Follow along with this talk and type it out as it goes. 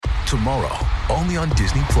Tomorrow, only on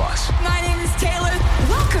Disney+. My name is Taylor.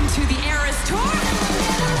 Welcome to the Eras Tour.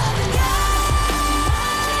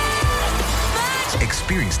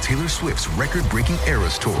 Experience Taylor Swift's record-breaking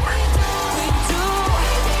Eras Tour.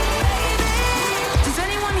 Does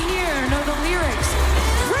anyone here know the lyrics?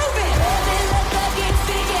 Prove it!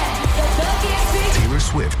 Taylor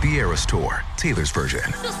Swift, the Eras Tour, Taylor's version.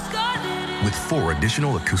 With 4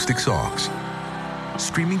 additional acoustic songs.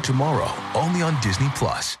 Streaming tomorrow, only on Disney+.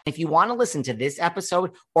 If you want to listen to this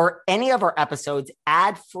episode or any of our episodes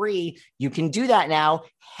ad-free, you can do that now.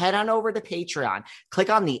 Head on over to Patreon. Click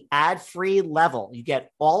on the ad-free level. You get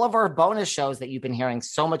all of our bonus shows that you've been hearing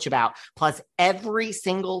so much about. Plus, every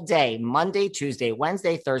single day, Monday, Tuesday,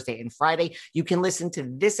 Wednesday, Thursday, and Friday, you can listen to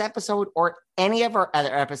this episode or any of our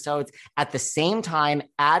other episodes at the same time,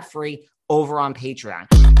 ad-free, over on Patreon.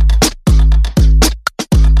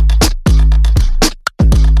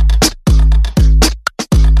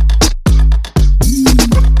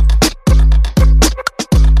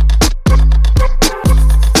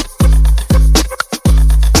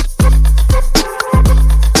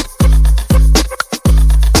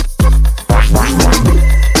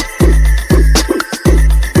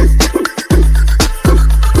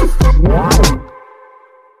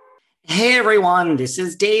 Hey everyone, this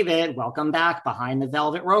is David. Welcome back behind the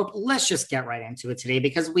velvet rope. Let's just get right into it today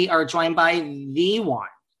because we are joined by the one,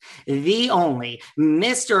 the only,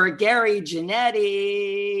 Mr. Gary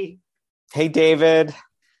Janetti. Hey David.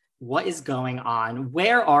 What is going on?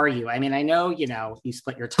 Where are you? I mean, I know, you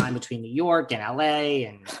split your time between New York and LA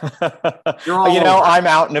and you're all over. I'm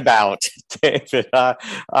out and about, David.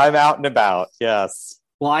 I'm out and about, yes.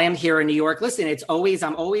 Well, I am here in New York. Listen,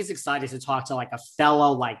 I'm always excited to talk to like a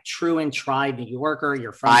fellow, like true and tried New Yorker.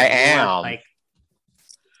 You're from New York. Like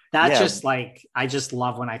that's just like, I just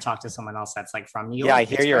love when I talk to someone else that's like from New York. Yeah, I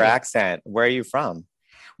hear your accent. Where are you from?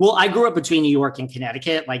 Well, I grew up between New York and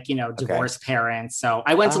Connecticut, like, divorced parents. So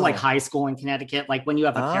I went to like high school in Connecticut, like when you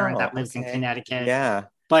have a parent that lives in Connecticut. Yeah.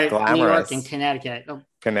 But glamorous. New York and Connecticut.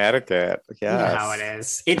 Connecticut, yes. You know how it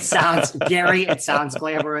is. It sounds, Gary, it sounds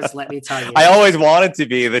glamorous, let me tell you. I always wanted to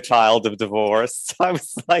be the child of divorce. I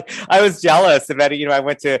was jealous of that. I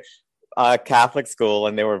went to Catholic school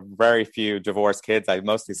and there were very few divorced kids. I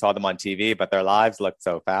mostly saw them on TV, but their lives looked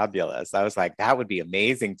so fabulous. I was like, that would be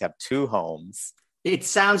amazing to have 2 homes. It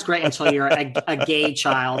sounds great until you're a gay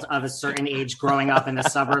child of a certain age growing up in the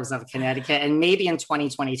suburbs of Connecticut. And maybe in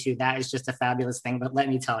 2022, that is just a fabulous thing. But let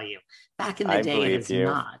me tell you, back in the day, it is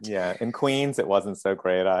not. Yeah. In Queens, it wasn't so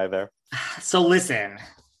great either. So listen,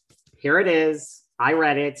 here it is. I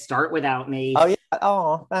read it. Start Without Me. Oh, yeah.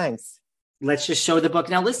 Oh, thanks. Let's just show the book.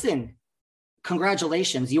 Now, listen,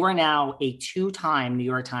 congratulations. You are now a 2-time New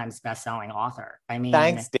York Times bestselling author. I mean,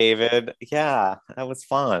 thanks, David. Yeah, that was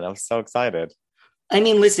fun. I was so excited. I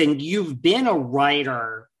mean, listen, you've been a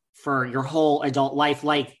writer for your whole adult life.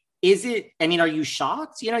 Like, are you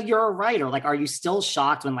shocked? You're a writer. Like, are you still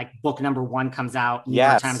shocked when like book number 1 comes out?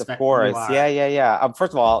 Yes, of course. Yeah.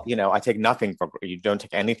 First of all, I take you don't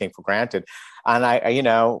take anything for granted. And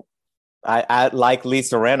I like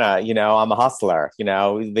Lisa Rinna, I'm a hustler,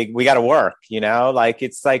 we got to work, like,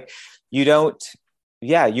 it's like,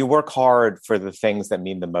 you work hard for the things that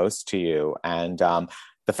mean the most to you. And,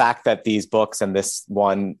 the fact that these books and this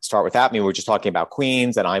one, Start Without Me, we're just talking about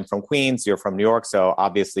Queens, and I'm from Queens, you're from New York. So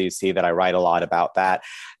obviously you see that I write a lot about that,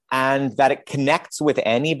 and that it connects with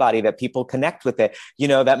anybody, that people connect with it,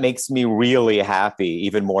 that makes me really happy,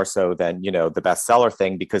 even more so than, the bestseller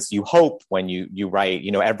thing, because you hope when you write,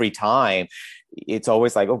 every time, it's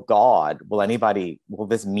always like, oh God, will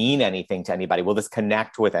this mean anything to anybody? Will this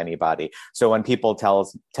connect with anybody? So when people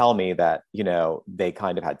tell me that, they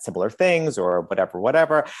kind of had similar things or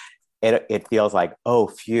whatever, it feels like, oh,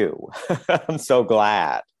 phew, I'm so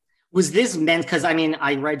glad. Was this meant, because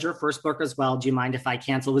I read your first book as well. Do you mind if I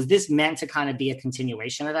cancel? Was this meant to kind of be a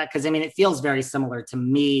continuation of that? Because it feels very similar to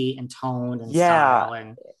me in tone and style.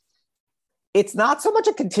 And it's not so much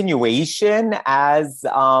a continuation as,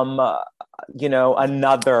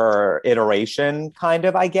 another iteration kind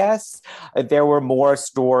of, I guess. There were more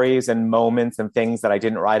stories and moments and things that I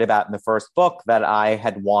didn't write about in the first book that I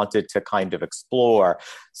had wanted to kind of explore.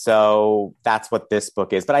 So that's what this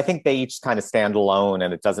book is. But I think they each kind of stand alone,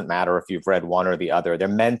 and it doesn't matter if you've read one or the other. They're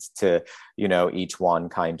meant to, each one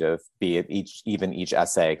kind of be each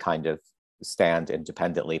essay kind of stand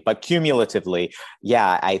independently. But cumulatively,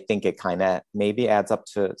 I think it kind of maybe adds up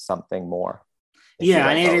to something more. Yeah,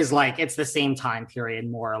 and it is like, it's the same time period,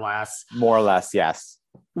 more or less. More or less, yes.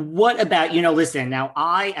 What about, listen, now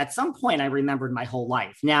at some point I remembered my whole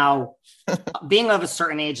life. Now, being of a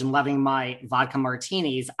certain age and loving my vodka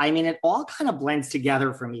martinis, I mean, it all kind of blends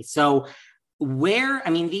together for me. So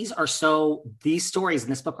these stories in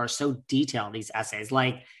this book are so detailed, these essays,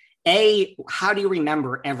 like, A, how do you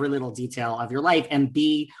remember every little detail of your life? And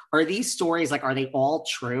B, are these stories, like, are they all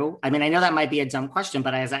true? I mean, I know that might be a dumb question,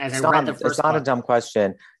 but as I read the first It's not book, a dumb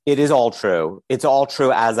question. It is all true. It's all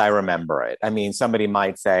true as I remember it. I mean, somebody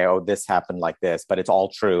might say, oh, this happened like this, but it's all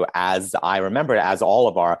true as I remember it, as all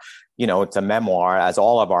of our, it's a memoir, as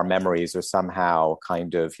all of our memories are somehow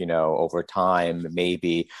kind of, over time,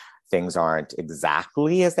 maybe things aren't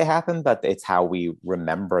exactly as they happen, but it's how we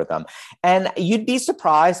remember them. And you'd be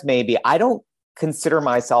surprised, maybe. I don't consider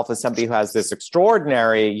myself as somebody who has this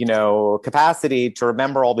extraordinary, capacity to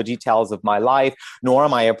remember all the details of my life, nor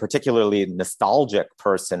am I a particularly nostalgic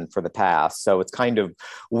person for the past. So it's kind of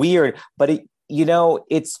weird, but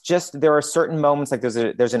it's just, there are certain moments, like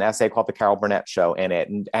there's an essay called The Carol Burnett Show in it.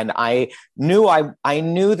 And I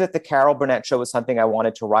knew that the Carol Burnett Show was something I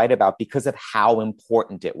wanted to write about because of how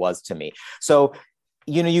important it was to me. So,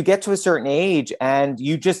 you get to a certain age and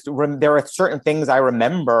you just, there are certain things I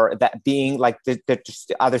remember that being like,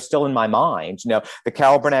 they're still in my mind. The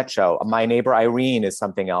Carol Burnett Show, My Neighbor Irene is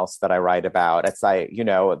something else that I write about. It's like,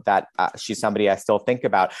 that she's somebody I still think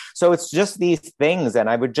about. So it's just these things. And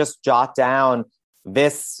I would just jot down,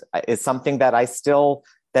 this is something that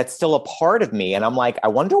that's still a part of me. And I'm like, I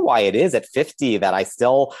wonder why it is at 50 that I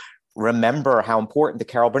still remember how important the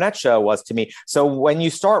Carol Burnett Show was to me. So when you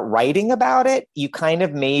start writing about it, you kind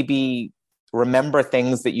of maybe remember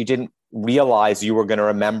things that you didn't realize you were going to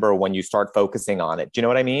remember when you start focusing on it. Do you know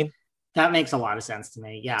what I mean? That makes a lot of sense to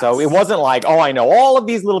me. Yeah. So it wasn't like, oh, I know all of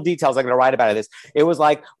these little details I'm going to write about this. It was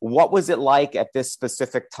like, what was it like at this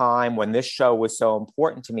specific time when this show was so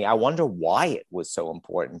important to me? I wonder why it was so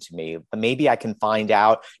important to me. Maybe I can find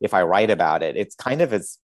out if I write about it. It's kind of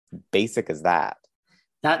as basic as that.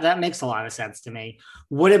 That makes a lot of sense to me.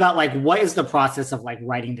 What about, like, what is the process of, like,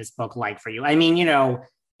 writing this book like for you? I mean,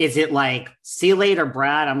 is it like, see you later,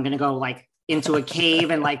 Brad, I'm going to go, like, into a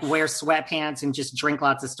cave and, like, wear sweatpants and just drink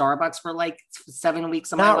lots of Starbucks for, like, 7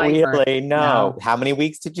 weeks of my life? Not really, no. How many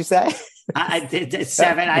weeks did you say? I did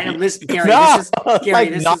 7. I listen, Gary. No, this is Gary. like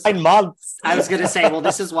this 9 months. I was going to say, well,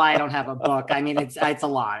 this is why I don't have a book. I mean, it's a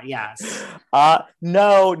lot. Yes.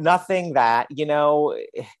 No, nothing that,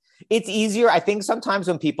 it's easier. I think sometimes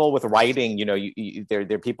when people with writing,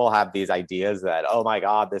 there people have these ideas that, oh my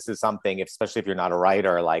God, this is something, especially if you're not a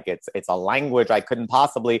writer, like it's a language I couldn't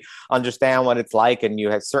possibly understand what it's like. And you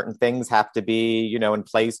have certain things have to be, in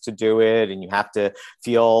place to do it. And you have to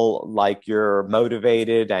feel like you're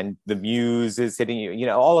motivated and the muse is hitting you,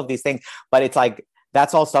 all of these things. But it's like,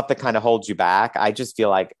 that's all stuff that kind of holds you back. I just feel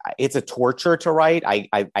like it's a torture to write. I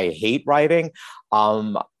hate writing.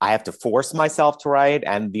 I have to force myself to write.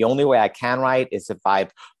 And the only way I can write is if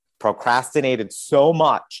I've procrastinated so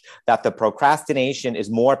much that the procrastination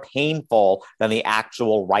is more painful than the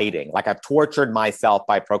actual writing. Like I've tortured myself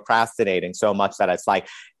by procrastinating so much that it's like,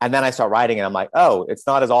 and then I start writing and I'm like, oh, it's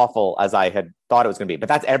not as awful as I had thought it was going to be. But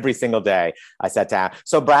that's every single day I sat down.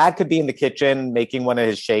 So Brad could be in the kitchen making one of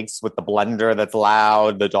his shakes with the blender that's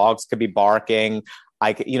loud. The dogs could be barking.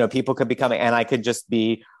 People could be coming and I could just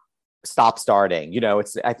be stop starting, and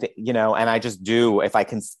I just do, if I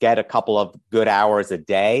can get a couple of good hours a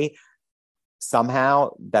day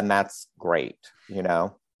somehow, then that's great, And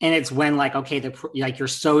it's when you're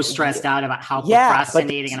so stressed out about how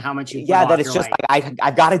procrastinating and how much you that it's just like,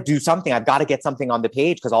 I've got to do something. I've got to get something on the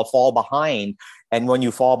page because I'll fall behind. And when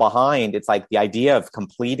you fall behind, it's like the idea of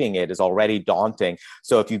completing it is already daunting.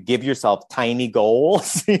 So if you give yourself tiny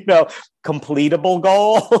goals, completable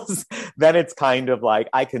goals, then it's kind of like,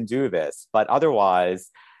 I can do this. But otherwise,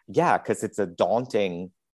 because it's a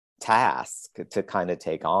daunting task to kind of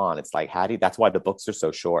take on. It's like, that's why the books are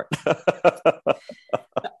so short.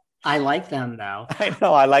 I like them though. I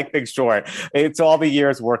know. I like things short. It's all the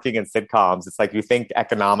years working in sitcoms. It's like, you think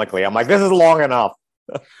economically, I'm like, this is long enough.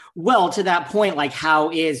 Well, to that point, like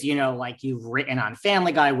how is, you've written on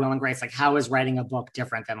Family Guy, Will and Grace, like how is writing a book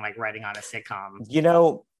different than like writing on a sitcom?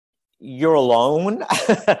 You're alone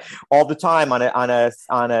all the time. On a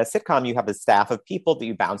sitcom, you have a staff of people that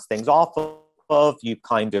you bounce things off of. You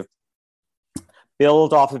kind of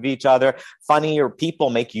build off of each other. Funnier people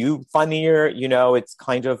make you funnier. It's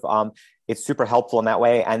kind of, it's super helpful in that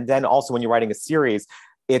way. And then also when you're writing a series,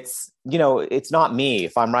 it's not me.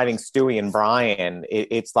 If I'm writing Stewie and Brian,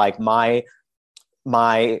 it's like my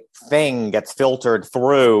thing gets filtered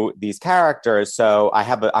through these characters. So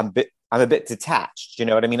I'm I'm a bit detached, you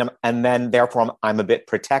know what I mean? And then therefore I'm a bit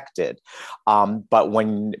protected. But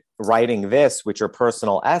when writing this, which are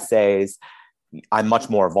personal essays, I'm much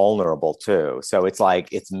more vulnerable too. So it's like,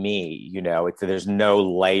 it's me, you know, there's no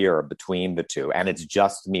layer between the two, and it's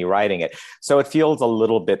just me writing it. So it feels a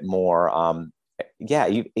little bit more,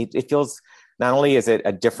 it feels, not only is it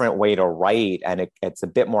a different way to write, and it's a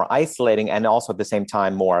bit more isolating, and also at the same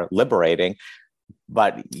time more liberating.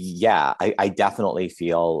 But yeah, I definitely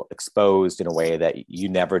feel exposed in a way that you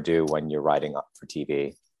never do when you're writing up for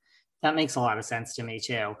TV. That makes a lot of sense to me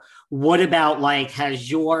too. What about like,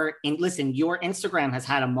 your Instagram has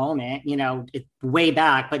had a moment, you know, way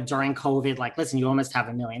back, but during COVID, like, listen, you almost have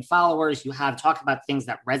 1 million followers. You have talked about things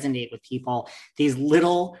that resonate with people. These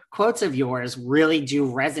little quotes of yours really do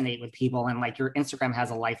resonate with people. And like, your Instagram has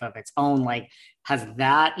a life of its own. Like, has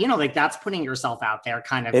that, you know, like, that's putting yourself out there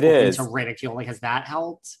kind of open to ridicule. Like, has that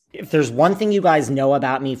helped? If there's one thing you guys know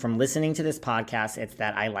about me from listening to this podcast, it's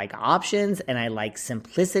that I like options, and I like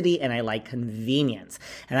simplicity, and I like convenience.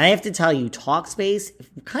 And I have to tell you, Talkspace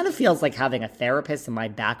kind of feels like having a therapist in my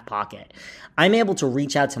back pocket. I'm able to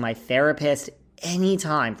reach out to my therapist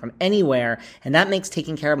anytime from anywhere, and that makes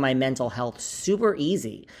taking care of my mental health super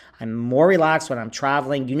easy. I'm more relaxed when I'm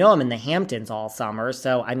traveling. You know, I'm in the Hamptons all summer,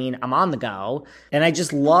 so I mean, I'm on the go. And I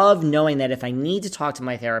just love knowing that if I need to talk to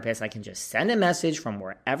my therapist, I can just send a message from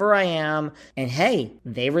wherever I am, and hey,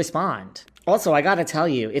 they respond. Also, I gotta tell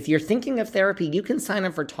you, if you're thinking of therapy, you can sign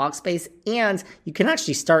up for Talkspace, and you can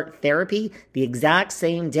actually start therapy the exact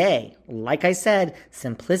same day. Like I said,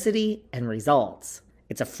 simplicity and results.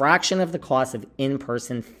 It's a fraction of the cost of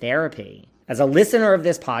in-person therapy. As a listener of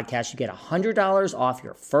this podcast, you get $100 off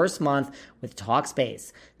your first month with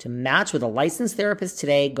Talkspace. To match with a licensed therapist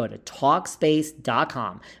today, go to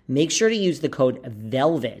Talkspace.com. Make sure to use the code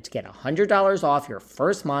VELVET to get $100 off your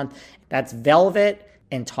first month. That's VELVET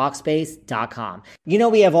and Talkspace.com. You know,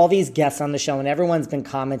 we have all these guests on the show, and everyone's been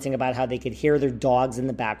commenting about how they could hear their dogs in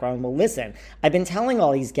the background. Well, listen, I've been telling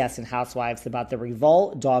all these guests and housewives about the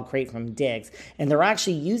Revolt dog crate from Diggs, and they're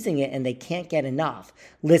actually using it, and they can't get enough.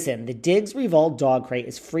 Listen, the Diggs Revolt dog crate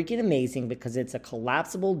is freaking amazing because it's a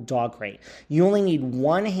collapsible dog crate. You only need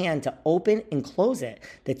one hand to open and close it.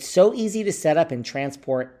 That's so easy to set up and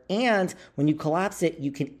transport, and when you collapse it,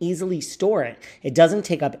 you can easily store it. It doesn't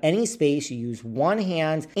take up any space. You use one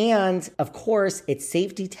hand, and of course, it's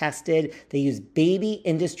safety tested. They use baby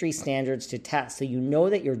industry standards to test, so you know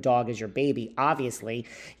that your dog is your baby, obviously,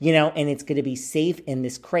 you know, and it's going to be safe in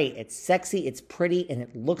this crate. It's sexy, it's pretty, and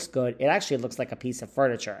it looks good. It actually looks like a piece of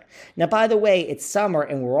furniture. Now, by the way, it's summer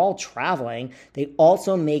and we're all traveling. They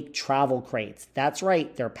also make travel crates. That's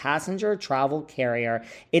right, they're passenger travel carrier.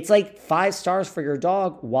 It's like 5 stars for your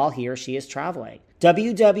dog while he or she is traveling.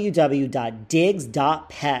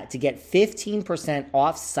 www.diggs.pet to get 15%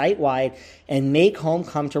 off site-wide and make home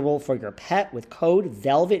comfortable for your pet with code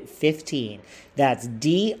VELVET15. That's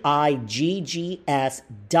DIGGS.PET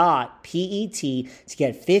to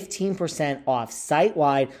get 15% off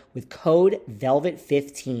site-wide with code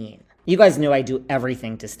VELVET15. You guys know I do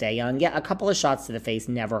everything to stay young. Yeah, a couple of shots to the face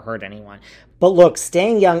never hurt anyone. But look,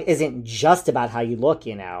 staying young isn't just about how you look,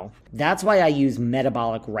 you know. That's why I use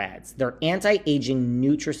Metabolic Reds. They're anti-aging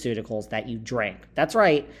nutraceuticals that you drink. That's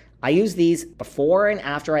right. I use these before and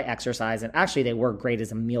after I exercise, and actually they work great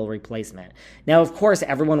as a meal replacement. Now, of course,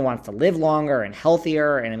 everyone wants to live longer and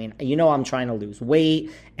healthier, and I mean, you know, I'm trying to lose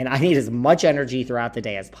weight, and I need as much energy throughout the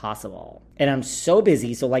day as possible. And I'm so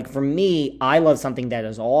busy, so like for me, I love something that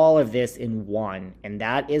is all of this in one, and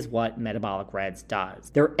that is what Metabolic Reds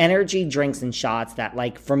does. They're energy drinks and shots that,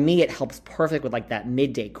 like, for me, it helps perfect with like that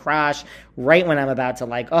midday crash, right when I'm about to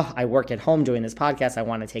like, oh, I work at home doing this podcast, I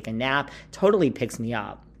want to take a nap, totally picks me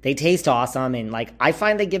up. They taste awesome, and like I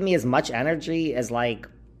find they give me as much energy as like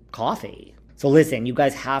coffee. So listen, you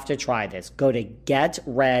guys have to try this. Go to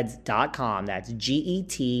getreds.com. That's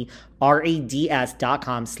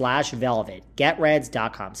GETRADS.com/velvet.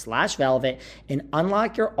 Getreds.com/velvet and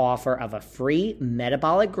unlock your offer of a free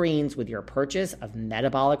metabolic greens with your purchase of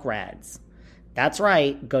Metabolic Reds. That's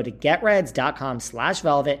right. Go to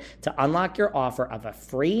getreds.com/velvet to unlock your offer of a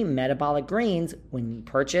free metabolic greens when you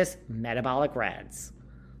purchase Metabolic Reds.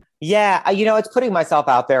 Yeah, you know, it's putting myself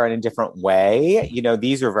out there in a different way. You know,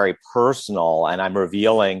 these are very personal, and I'm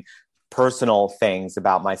revealing personal things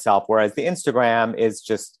about myself, whereas the Instagram is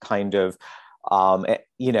just kind of,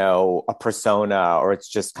 you know, a persona, or it's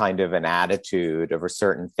just kind of an attitude of a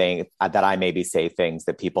certain thing that I maybe say things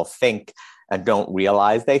that people think and don't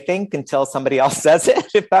realize they think until somebody else says it,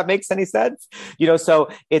 if that makes any sense. You know, so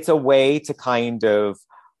it's a way to kind of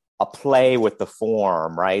play with the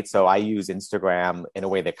form, right? So I use Instagram in a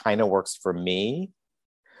way that kind of works for me.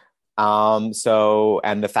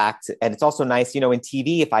 And the fact, and it's also nice, in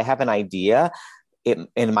TV, if I have an idea,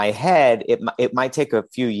 in my head, it might take a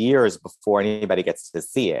few years before anybody gets to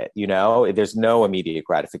see it. There's no immediate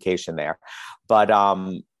gratification there. But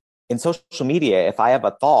in social media, if I have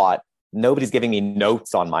a thought, nobody's giving me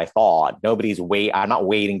notes on my thought. I'm not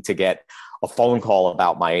waiting to get a phone call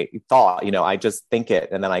about my thought. I just think it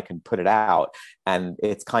and then I can put it out. And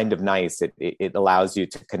it's kind of nice. It allows you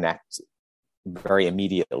to connect very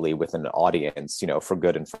immediately with an audience, for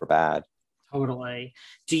good and for bad. Totally.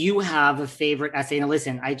 Do you have a favorite essay? Now,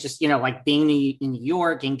 listen, I just, like being in New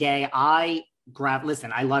York and gay, I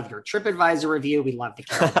love your TripAdvisor review. We love the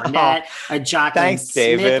Carol Burnett, a Jacqueline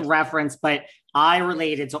Smith David. reference, but I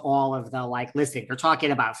related to all of the, listen, you're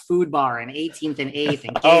talking about Food Bar and 18th and 8th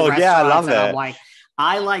and gay restaurants. Yeah, I love and it. I'm like,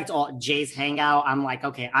 I liked all Jay's Hangout. I'm like,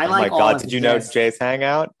 okay, I Oh my like all God, of did you this. know Jay's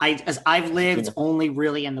Hangout? I've lived only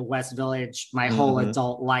really in the West Village my whole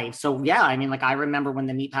adult life. So yeah, I remember when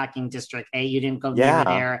the meatpacking district, you didn't go near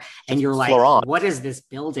there and you're like, Florent. what is this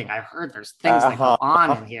building? I've heard there's things that go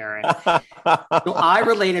on in here. And so I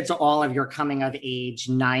related to all of your coming of age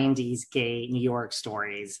 90s gay New York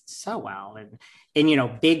stories so well.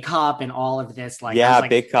 And Big Cup and all of this.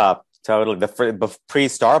 Big Cup. Totally. The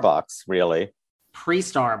pre-Starbucks, really.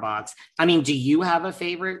 Pre-Starbucks. Do you have a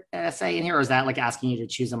favorite essay in here, or is that asking you to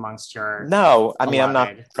choose amongst your? No, I'm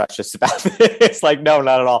not precious about this. No,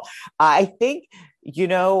 not at all. I think,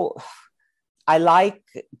 I like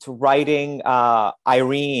writing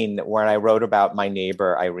Irene, where I wrote about my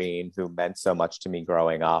neighbor, Irene, who meant so much to me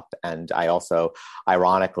growing up. And I also,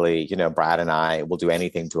 ironically, Brad and I will do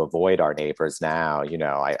anything to avoid our neighbors now.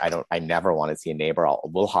 I never want to see a neighbor.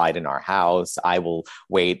 We'll hide in our house. I will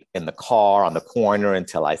wait in the car on the corner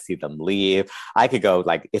until I see them leave. I could go,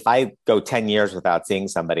 if I go 10 years without seeing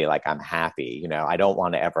somebody, I'm happy. I don't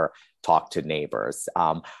want to ever talk to neighbors.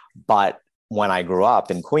 But when I grew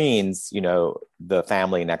up in Queens, the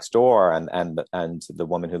family next door and the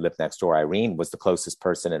woman who lived next door, Irene, was the closest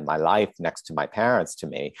person in my life next to my parents to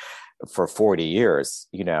me for 40 years,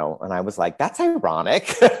 and I was like, that's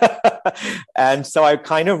ironic. And so I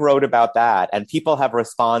kind of wrote about that, and people have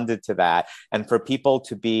responded to that. And for people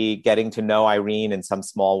to be getting to know Irene in some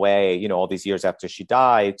small way, all these years after she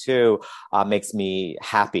died too, makes me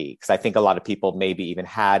happy, because I think a lot of people maybe even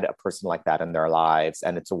had a person like that in their lives.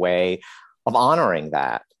 And it's a way of honoring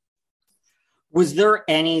that. Was there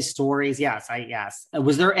any stories? Yes.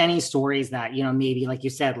 Was there any stories that, maybe like you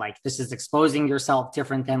said, this is exposing yourself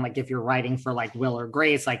different than if you're writing for Will or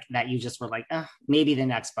Grace, that you just were maybe the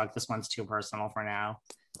next book, this one's too personal for now?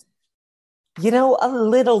 A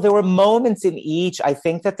little. There were moments in each. I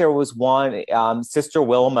think that there was one, Sister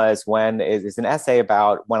Wilma is an essay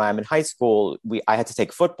about when I'm in high school. I had to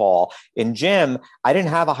take football in gym. I didn't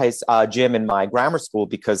have a gym in my grammar school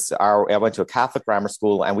because I went to a Catholic grammar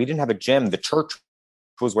school and we didn't have a gym. The church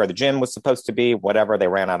was where the gym was supposed to be, whatever. They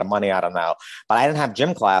ran out of money. I don't know. But I didn't have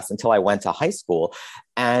gym class until I went to high school.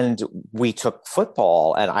 And we took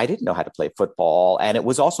football, and I didn't know how to play football. And it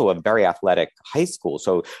was also a very athletic high school.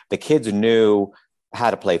 So the kids knew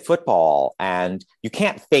how to play football, and you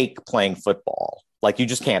can't fake playing football. You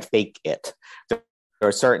just can't fake it. There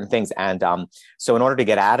are certain things. And so in order to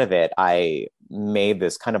get out of it, I made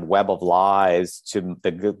this kind of web of lies to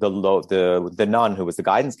the nun who was the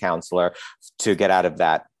guidance counselor to get out of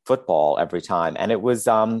that football every time. And it was,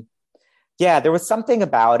 there was something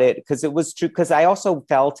about it, because it was true, because I also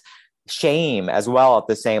felt shame as well at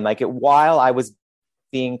the same, while I was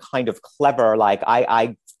being kind of clever,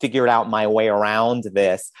 I figured out my way around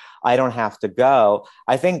this. I don't have to go.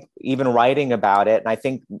 I think even writing about it, and I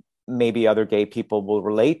think maybe other gay people will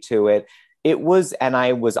relate to it, and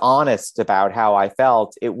I was honest about how I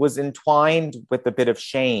felt, it was entwined with a bit of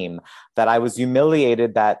shame, that I was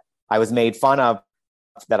humiliated, that I was made fun of,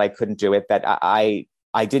 that I couldn't do it, that I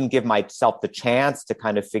didn't give myself the chance to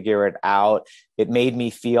kind of figure it out. It made me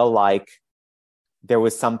feel like there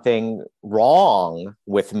was something wrong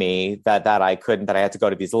with me, that I couldn't, that I had to go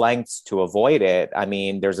to these lengths to avoid it.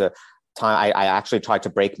 There's a time I actually tried to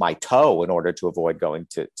break my toe in order to avoid going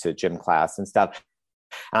to gym class and stuff.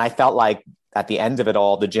 And I felt like at the end of it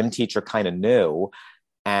all, the gym teacher kind of knew,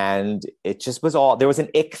 and it just was there was an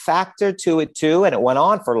ick factor to it too. And it went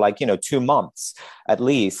on for 2 months at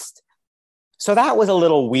least. So that was a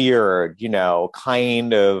little weird,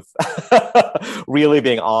 kind of really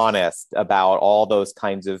being honest about all those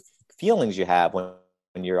kinds of feelings you have when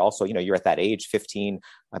you're also, you're at that age, 15,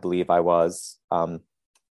 I believe I was.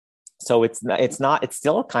 So it's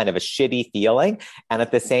still kind of a shitty feeling. And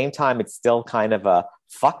at the same time, it's still kind of a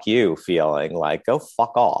fuck you feeling, go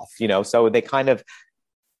fuck off, So they kind of,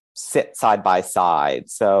 sit side by side.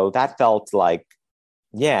 So that felt like,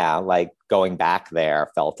 like going back there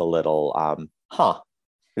felt a little,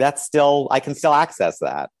 that's still, I can still access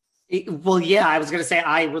that. Well, yeah, I was going to say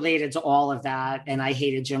I related to all of that and I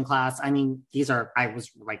hated gym class. I mean, these are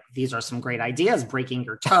some great ideas, breaking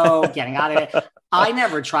your toe, getting out of it. I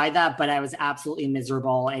never tried that, but I was absolutely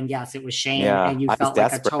miserable. And yes, it was shame and you felt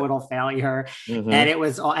like a total failure. Mm-hmm. And it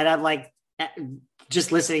was, and I'm like,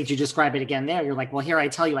 just listening to you describe it again there, you're like, well, here I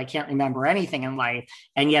tell you, I can't remember anything in life.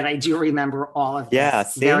 And yet I do remember all of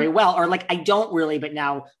this very well. Or like, I don't really, but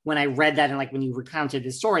now when I read that and like when you recounted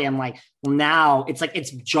the story, I'm like, well, now it's like, it's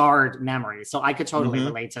jarred memory. So I could totally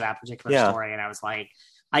relate to that particular story. And I was like,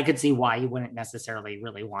 I could see why you wouldn't necessarily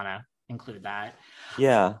really want to include that.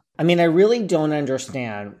 Yeah. I mean, I really don't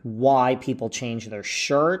understand why people change their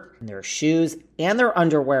shirt and their shoes and their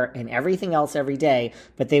underwear and everything else every day,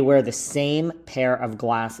 but they wear the same pair of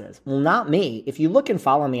glasses. Well, not me. If you look and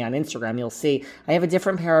follow me on Instagram, you'll see I have a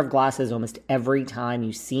different pair of glasses almost every time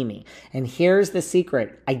you see me. And here's the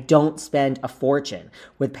secret. I don't spend a fortune.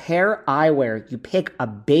 With pair eyewear, you pick a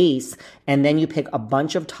base and then you pick a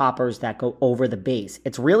bunch of toppers that go over the base.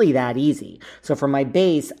 It's really that easy. So for my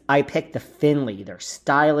base, I picked the Finley. They're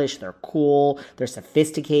stylish, they're cool, they're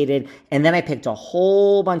sophisticated, and then I picked a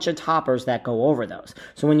whole bunch of toppers that go over those.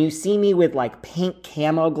 So when you see me with like pink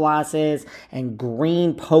camo glasses and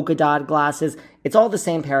green polka dot glasses, it's all the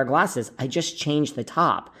same pair of glasses. I just changed the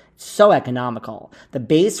top. So economical. The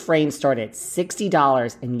base frames start at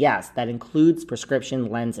 $60, and yes, that includes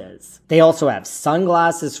prescription lenses. They also have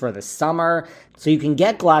sunglasses for the summer, so you can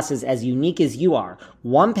get glasses as unique as you are.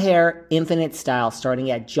 One pair, infinite style,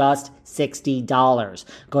 starting at just $60.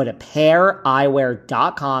 Go to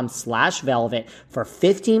paireyewear.com/velvet for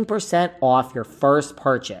 15% off your first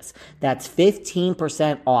purchase. That's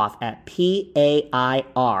 15% off at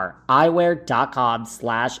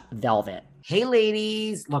paireyewear.com/velvet. Hey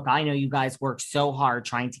ladies, look, I know you guys work so hard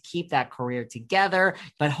trying to keep that career together,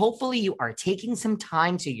 but hopefully you are taking some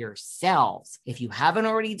time to yourselves. If you haven't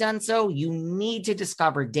already done so, you need to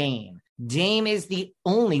discover Dame. Dame is the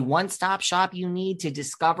only one-stop shop you need to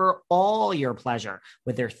discover all your pleasure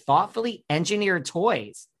with their thoughtfully engineered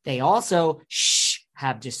toys. They also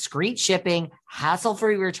have discreet shipping,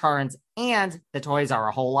 hassle-free returns, and the toys are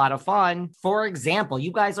a whole lot of fun. For example,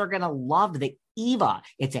 you guys are going to love the Eva.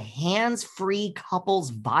 It's a hands-free couples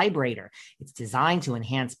vibrator. It's designed to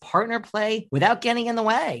enhance partner play without getting in the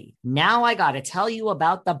way. Now I got to tell you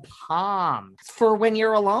about the Palm for when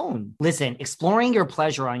you're alone. Listen, exploring your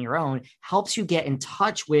pleasure on your own helps you get in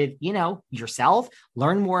touch with, yourself,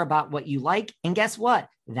 learn more about what you like, and guess what?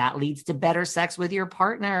 That leads to better sex with your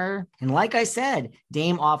partner. And like I said,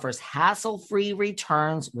 Dame offers hassle-free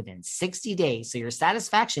returns within 60 days, so your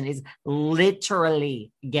satisfaction is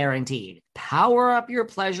literally guaranteed. Power up your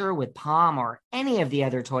pleasure with Palm or any of the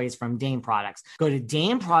other toys from Dame Products. Go to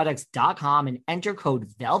dameproducts.com and enter code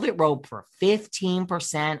VELVETROPE for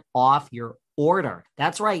 15% off your order.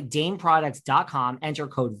 That's right, dameproducts.com, enter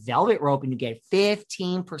code VELVETROPE and you get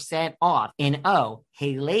 15% off. And oh,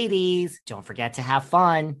 hey ladies, don't forget to have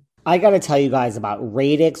fun. I got to tell you guys about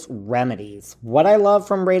RHOBH Remedies. What I love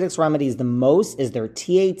from RHOBH Remedies the most is their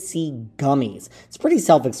THC gummies. It's pretty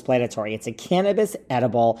self-explanatory. It's a cannabis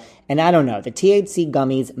edible, and I don't know, the THC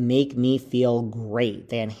gummies make me feel great.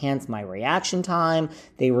 They enhance my reaction time.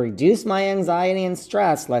 They reduce my anxiety and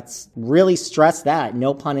stress. Let's really stress that,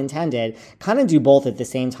 no pun intended. Kind of do both at the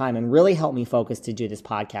same time and really help me focus to do this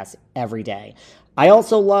podcast every day. I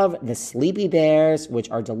also love the Sleepy Bears,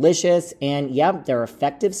 which are delicious, and yep, they're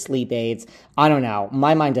effective sleep aids. I don't know,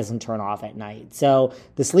 my mind doesn't turn off at night. So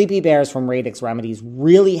the Sleepy Bears from RHOBH Remedies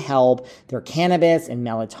really help. They're cannabis and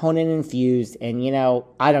melatonin infused, and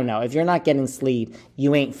I don't know, if you're not getting sleep,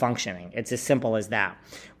 you ain't functioning. It's as simple as that.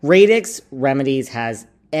 RHOBH Remedies has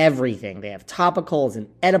everything. They have topicals and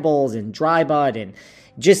edibles and dry bud, and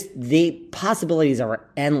just the possibilities are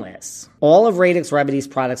endless. All of RHOBH Remedies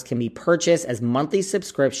products can be purchased as monthly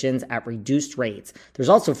subscriptions at reduced rates. There's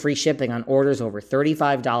also free shipping on orders over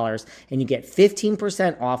 $35, and you get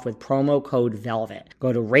 15% off with promo code VELVET.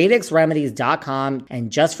 Go to RHOBHRemedies.com,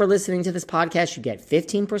 and just for listening to this podcast, you get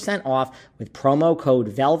 15% off with promo code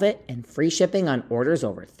VELVET and free shipping on orders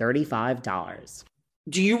over $35.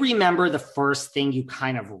 Do you remember the first thing you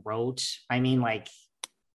kind of wrote? I mean, like,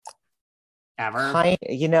 ever?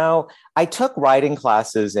 I took writing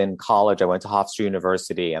classes in college. I went to Hofstra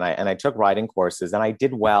University and I took writing courses and I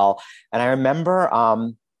did well. And I remember,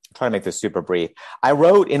 I'm trying to make this super brief. I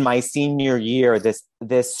wrote in my senior year this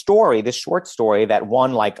short story that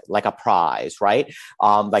won like a prize, right?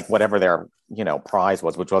 Like whatever their prize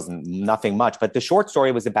was, which wasn't nothing much. But the short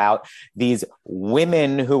story was about these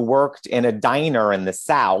women who worked in a diner in the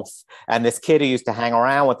South, and this kid who used to hang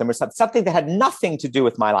around with them, or something that had nothing to do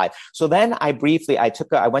with my life. So then I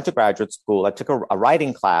went to graduate school. I took a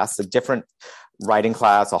writing class, a different writing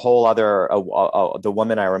class, a whole other, the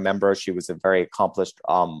woman I remember, she was a very accomplished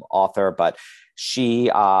author, but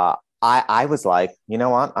I was like, you know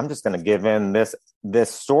what? I'm just going to give in this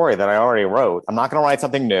story that I already wrote. I'm not going to write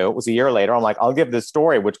something new. It was a year later. I'm like, I'll give this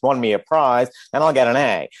story, which won me a prize, and I'll get an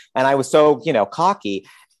A. And I was so, cocky.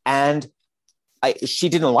 And she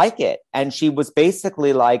didn't like it. And she was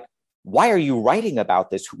basically like, why are you writing about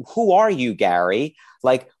this? Who are you, Gary?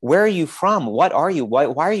 Like, where are you from? What are you? Why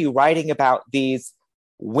are you writing about these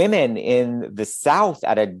women in the South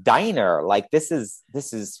at a diner? Like, this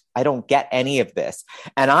is, I don't get any of this.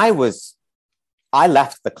 And I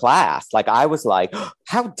left the class. Like, I was like,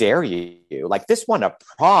 how dare you? Like, this won a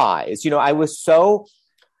prize. I was so,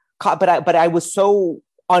 but I was so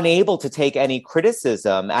unable to take any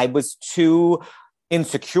criticism. I was too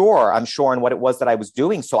insecure, I'm sure, in what it was that I was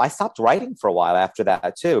doing. So I stopped writing for a while after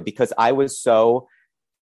that too, because I was so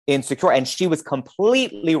insecure. And she was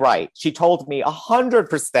completely right. She told me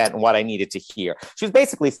 100% what I needed to hear. She was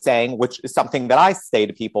basically saying, which is something that I say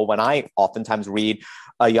to people when I oftentimes read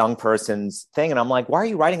a young person's thing, and I'm like, why are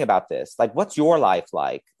you writing about this? Like, what's your life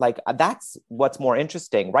like? Like, that's what's more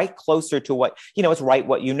interesting. Write closer to what, it's write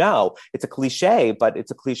what you know. It's a cliche, but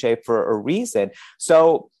it's a cliche for a reason.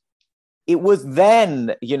 So it was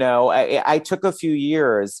then, I took a few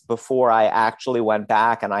years before I actually went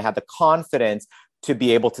back, and I had the confidence to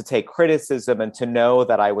be able to take criticism and to know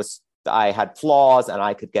that I had flaws and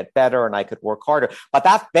I could get better and I could work harder. But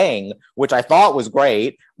that thing, which I thought was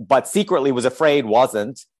great, but secretly was afraid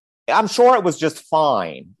wasn't, I'm sure it was just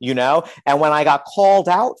fine, And when I got called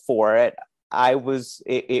out for it,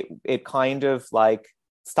 it kind of like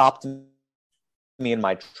stopped me in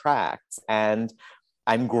my tracks. And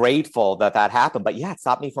I'm grateful that happened. But yeah, it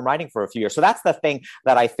stopped me from writing for a few years. So that's the thing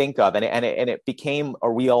that I think of. And it became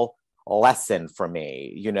a real lesson for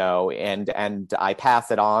me, and I pass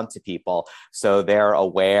it on to people so they're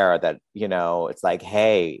aware that, it's like,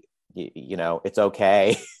 hey, it's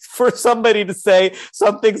okay for somebody to say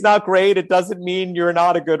something's not great. It doesn't mean you're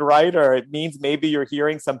not a good writer. It means maybe you're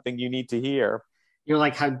hearing something you need to hear. You're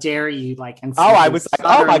like, how dare you, like, and I was like,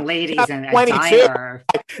 oh my ladies and a diner.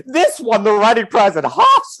 This won the writing prize at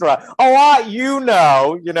Hofstra. A lot,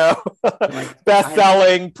 like,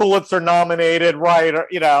 best-selling, Pulitzer-nominated writer,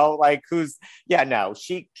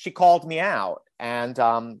 she called me out, and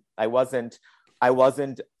I wasn't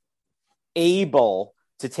able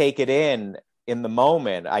to take it in the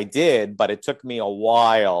moment. I did, but it took me a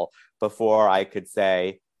while before I could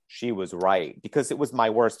say, she was right, because it was my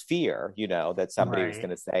worst fear, that somebody was going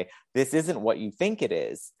to say, this isn't what you think it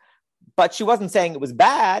is. But she wasn't saying it was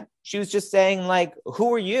bad. She was just saying, like,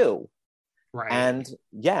 who are you? Right. And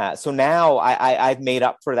yeah, so now I've made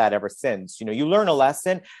up for that ever since. You learn a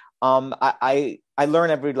lesson. I learn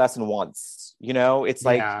every lesson once. It's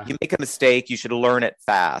like, you make a mistake, you should learn it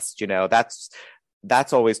fast.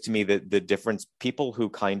 That's always, to me, the difference. People who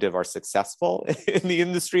kind of are successful in the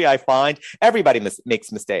industry, I find everybody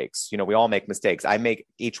makes mistakes. We all make mistakes. I make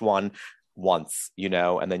each one once,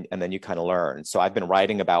 and then you kind of learn. So I've been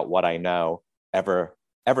writing about what I know ever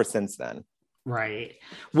since then. Right.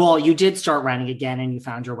 Well, you did start writing again, and you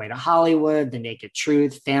found your way to Hollywood, The Naked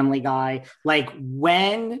Truth, Family Guy. Like,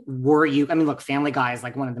 when were you? I mean, look, Family Guy is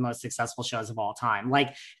like one of the most successful shows of all time.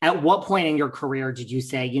 Like, at what point in your career did you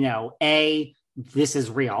say, this is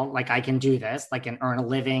real, like, I can do this, like, and earn a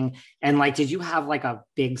living? And like, did you have like a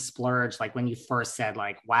big splurge, like when you first said,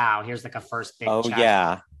 like, wow, here's like a first big check?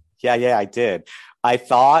 Yeah, I did. I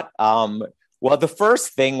thought, well, the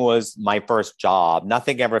first thing was my first job.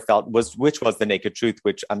 Nothing ever which was The Naked Truth,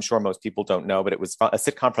 which I'm sure most people don't know, but it was a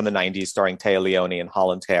sitcom from the 90s starring Taya Leone and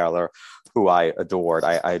Holland Taylor, who I adored.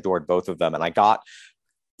 I adored both of them. And I got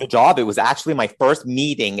the job. It was actually my first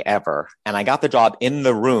meeting ever. And I got the job in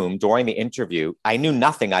the room during the interview. I knew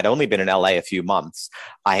nothing. I'd only been in LA a few months.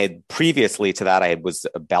 I had previously to that, I was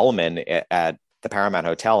a bellman at the Paramount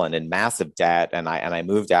Hotel and in massive debt. And I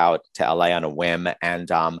moved out to LA on a whim.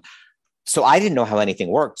 And so I didn't know how anything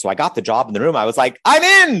worked. So I got the job in the room. I was like, I'm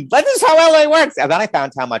in. This is how LA works. And then I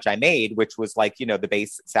found how much I made, which was like, the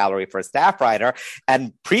base salary for a staff writer.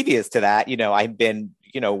 And previous to that, I'd been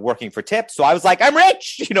working for tips. So I was like, I'm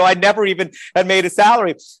rich. I never even had made a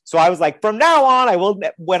salary. So I was like, from now on,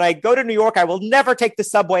 when I go to New York, I will never take the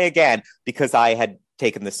subway again, because I had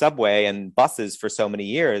taken the subway and buses for so many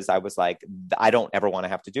years, I was like, I don't ever want to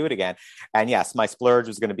have to do it again. And yes, my splurge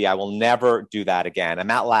was going to be, I will never do that again. And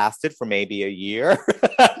that lasted for maybe a year.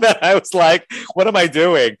 Then I was like, what am I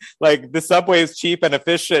doing? Like, the subway is cheap and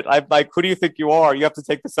efficient. I'm like, who do you think you are? You have to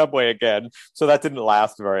take the subway again. So that didn't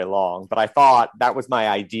last very long. But I thought that was my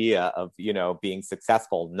idea of, you know, being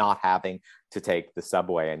successful, not having to take the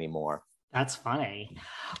subway anymore. That's funny.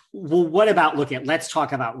 Well, what about, let's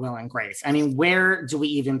talk about Will and Grace. I mean, where do we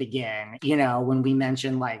even begin? You know, when we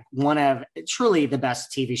mention like one of truly the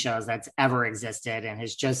best TV shows that's ever existed, and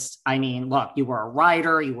has just, I mean, look, you were a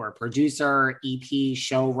writer, you were a producer, EP,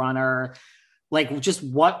 showrunner, like just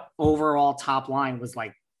what overall top line was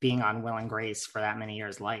like being on Will and Grace for that many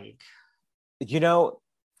years like? You know,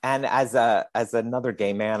 and as another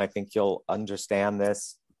gay man, I think you'll understand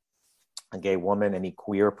this. A gay woman, any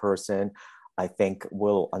queer person, I think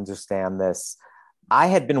will understand this. I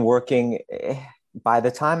had been working, by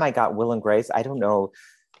the time I got Will and Grace, I don't know,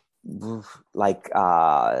 like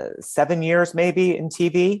 7 years maybe in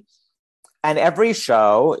TV. And every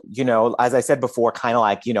show, you know, as I said before, kind of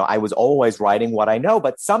like, you know, I was always writing what I know,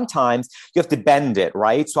 but sometimes you have to bend it,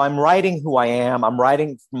 right? So I'm writing who I am. I'm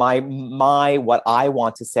writing my what I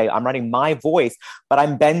want to say. I'm writing my voice, but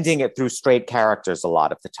I'm bending it through straight characters a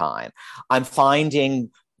lot of the time. I'm finding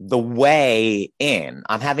the way in.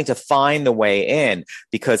 I'm having to find the way in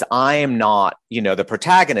because I am not, you know, the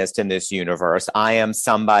protagonist in this universe. I am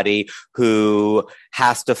somebody who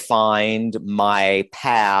has to find my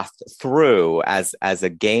path through as a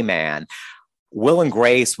gay man. Will and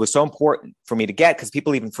Grace was so important for me to get because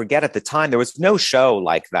people even forget at the time there was no show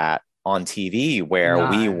like that on TV where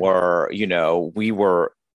we were, you know, we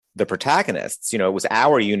were the protagonists. You know, it was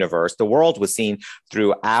our universe. The world was seen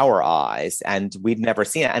through our eyes and we'd never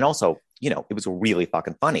seen it. And also, you know, it was really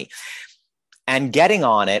fucking funny. And getting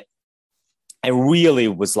on it, I really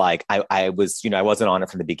was like, I was, you know, I wasn't on it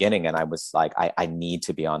from the beginning. And I was like, I need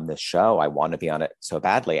to be on this show. I want to be on it so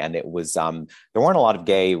badly. And it was, there weren't a lot of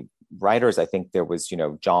gay writers. I think there was, you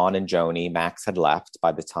know, John and Joni. Max had left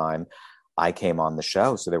by the time I came on the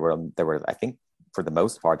show. So there were, I think, for the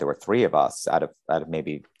most part, there were 3 of us out of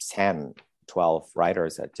maybe 10, 12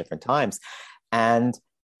 writers at different times. And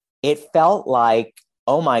it felt like,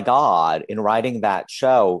 oh my God, in writing that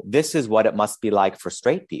show, this is what it must be like for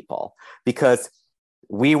straight people. Because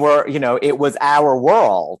we were, you know, it was our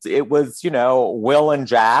world. It was, you know, Will and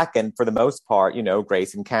Jack. And for the most part, you know,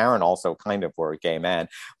 Grace and Karen also kind of were gay men.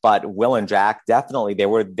 But Will and Jack, definitely, they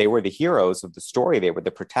were the heroes of the story. They were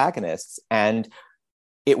the protagonists. And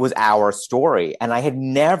it was our story. And I had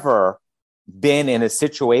never been in a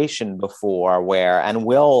situation before where, and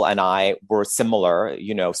Will and I were similar,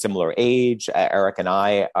 you know, similar age. Eric and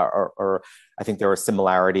I are I think there were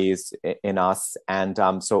similarities in us. And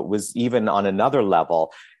so it was even on another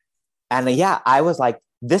level. And yeah, I was like,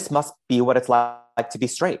 this must be what it's like to be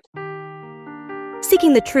straight.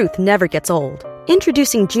 Seeking the truth never gets old.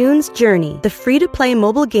 Introducing June's Journey, the free-to-play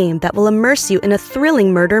mobile game that will immerse you in a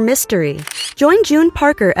thrilling murder mystery. Join June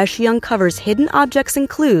Parker as she uncovers hidden objects and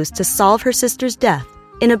clues to solve her sister's death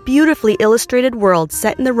in a beautifully illustrated world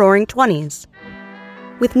set in the Roaring '20s.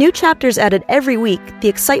 With new chapters added every week, the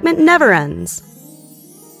excitement never ends.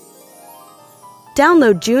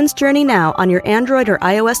 Download June's Journey now on your Android or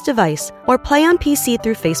iOS device or play on PC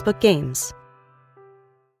through Facebook Games.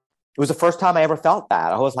 It was the first time I ever felt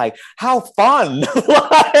that. I was like, how fun.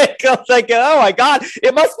 I was like, oh my God,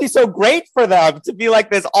 it must be so great for them to be like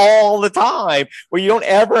this all the time, where you don't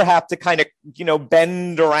ever have to kind of, you know,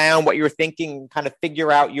 bend around what you're thinking, kind of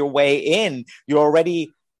figure out your way in.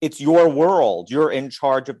 It's your world. You're in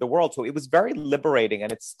charge of the world. So it was very liberating.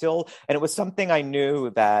 And it was something I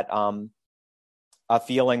knew that, a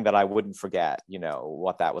feeling that I wouldn't forget, you know,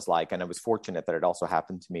 what that was like. And I was fortunate that it also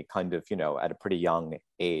happened to me kind of, you know, at a pretty young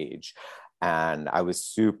age. And I was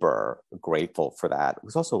super grateful for that. It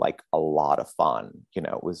was also like a lot of fun, you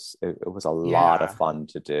know, it was a lot of fun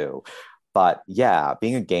to do. But yeah,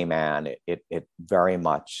 being a gay man, it very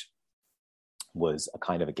much was a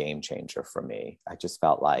kind of a game changer for me. I just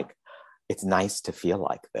felt like it's nice to feel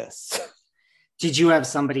like this. Did you have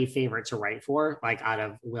somebody favorite to write for, like out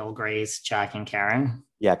of Will, Grace, Jack, and Karen?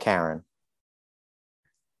 Yeah, Karen.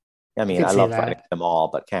 I mean, I love writing them all,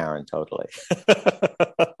 but Karen, totally.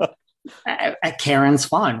 Karen's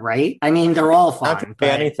fun, right? I mean, they're all fun.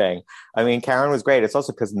 Anything. I mean, Karen was great. It's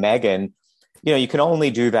also because Megan, you know, you can only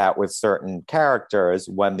do that with certain characters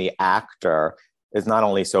when the actor is not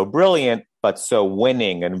only so brilliant, but so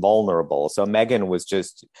winning and vulnerable. So Megan was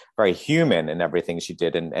just very human in everything she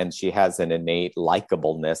did. And she has an innate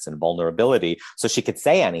likableness and vulnerability. So she could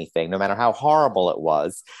say anything, no matter how horrible it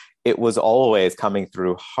was. it was always coming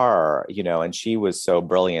through her, and she was so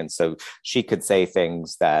brilliant. So she could say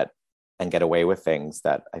things and get away with things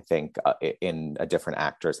that I think in a different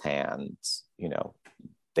actor's hands,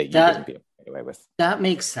 that you wouldn't be able to get away with. That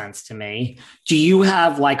makes sense to me. Do you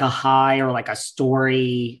have like a high or like a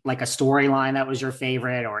storyline that was your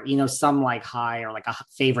favorite, or, some like high or like a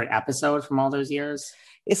favorite episode from all those years?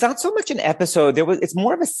 It's not so much an episode. It's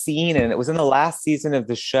more of a scene, and it was in the last season of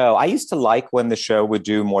the show. I used to like when the show would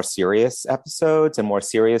do more serious episodes and more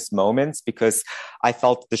serious moments, because I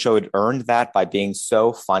felt the show had earned that by being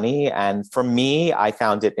so funny. And for me, I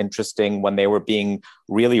found it interesting when they were being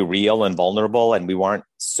really real and vulnerable, and we weren't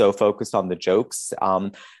so focused on the jokes,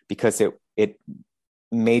 because it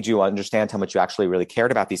made you understand how much you actually really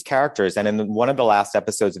cared about these characters. And in one of the last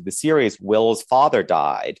episodes of the series, Will's father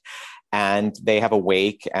died. And they have a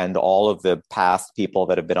wake, and all of the past people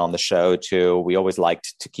that have been on the show too. We always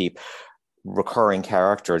liked to keep recurring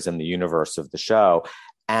characters in the universe of the show.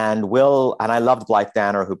 And I loved Blythe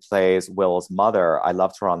Danner, who plays Will's mother. I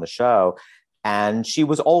loved her on the show. And she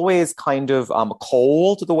was always kind of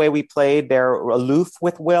cold, the way we played aloof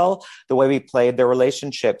with Will, the way we played their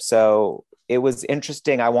relationship. So it was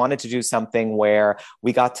interesting. I wanted to do something where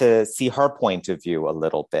we got to see her point of view a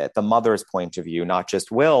little bit, the mother's point of view, not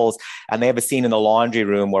just Will's. And they have a scene in the laundry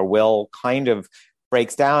room where Will kind of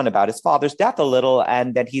breaks down about his father's death a little,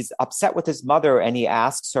 and that he's upset with his mother, and he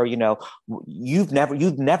asks her, you've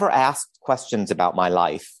never asked questions about my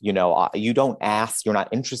life. You don't ask, you're not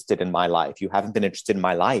interested in my life. You haven't been interested in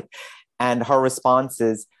my life. And her response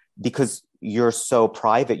is, because you're so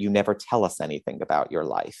private, you never tell us anything about your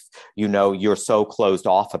life. You're so closed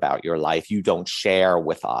off about your life. You don't share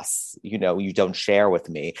with us. You don't share with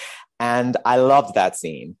me. And I loved that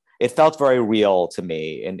scene. It felt very real to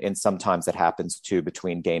me. And sometimes it happens too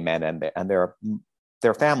between gay men and their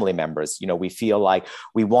family members. We feel like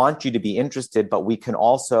we want you to be interested, but we can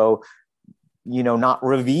also not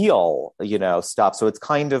reveal, stuff. So it's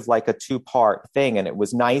kind of like a two-part thing. And it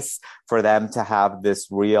was nice for them to have this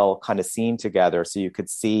real kind of scene together so you could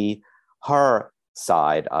see her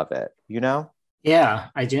side of it, Yeah,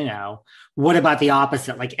 I do know. What about the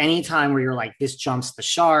opposite? Like anytime where you're like, this jumps the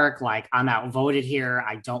shark, like I'm outvoted here.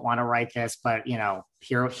 I don't want to write this, but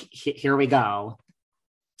here we go.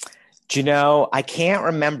 I can't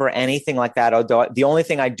remember anything like that. Although the only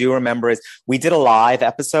thing I do remember is we did a live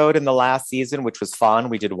episode in the last season, which was fun.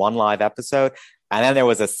 We did one live episode. And then there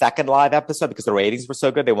was a second live episode because the ratings were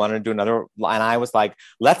so good. They wanted to do another. And I was like,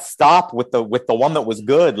 let's stop with the one that was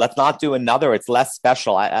good. Let's not do another. It's less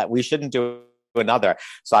special. We shouldn't do another.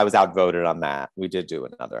 So I was outvoted on that. We did do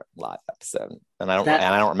another live episode. And I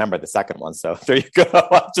don't remember the second one. So there you go.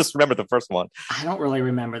 I just remember the first one. I don't really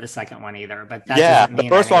remember the second one either, but that the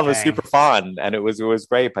first one was super fun and it was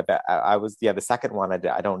great. But the second one,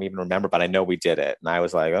 I don't even remember, but I know we did it. And I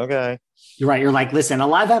was like, okay. You're right. You're like, listen, a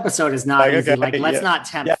live episode is not easy. Like, let's not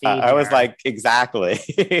tempt fate. I was like, exactly.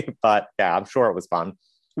 But yeah, I'm sure it was fun.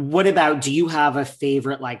 What about, do you have a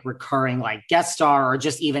favorite, like recurring, like guest star or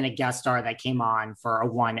just even a guest star that came on for a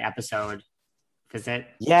one episode visit?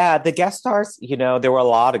 Yeah, the guest stars, there were a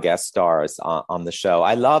lot of guest stars on the show.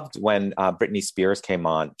 I loved when Britney Spears came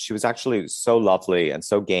on. She was actually so lovely and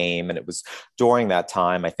so game. And it was during that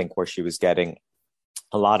time, I think, where she was getting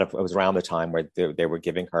it was around the time where they were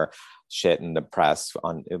giving her shit in the press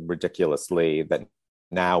on ridiculously, that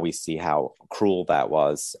now we see how cruel that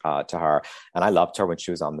was to her. And I loved her when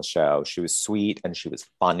she was on the show. She was sweet and she was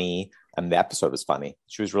funny. And the episode was funny.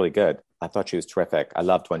 She was really good. I thought she was terrific. I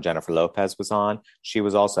loved when Jennifer Lopez was on. She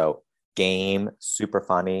was also game, super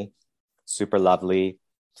funny, super lovely.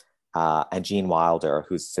 And Gene Wilder,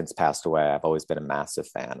 who's since passed away, I've always been a massive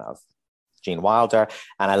fan of Gene Wilder.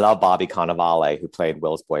 And I love Bobby Cannavale, who played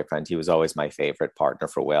Will's boyfriend. He was always my favorite partner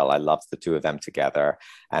for Will. I loved the two of them together.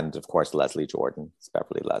 And of course, Leslie Jordan. It's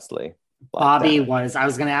Beverly Leslie. Bobby was, I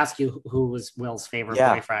was going to ask you who was Will's favorite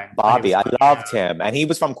boyfriend. Bobby. I loved him. And he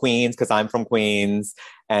was from Queens because I'm from Queens.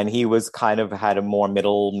 And he was kind of had a more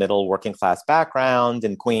middle working class background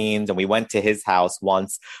in Queens. And we went to his house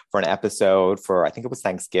once for an episode for, I think it was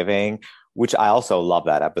Thanksgiving, which I also love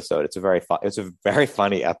that episode. It's a very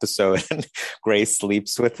funny episode. And Grace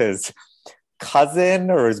sleeps with his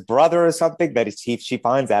cousin or his brother or something that she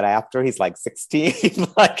finds out after he's like 16.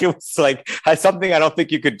 Like it was like something I don't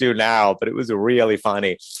think you could do now, but it was really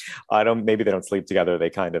funny. Maybe they don't sleep together.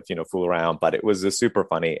 They kind of, fool around, but it was a super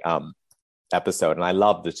funny episode. And I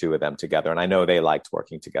love the two of them together. And I know they liked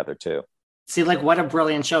working together too. See, like, what a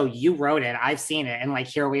brilliant show. You wrote it. I've seen it. And like,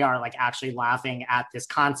 here we are, like actually laughing at this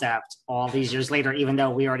concept all these years later, even though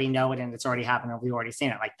we already know it and it's already happened and we've already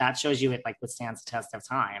seen it. Like that shows you it like withstands the test of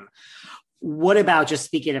time. What about, just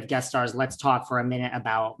speaking of guest stars, let's talk for a minute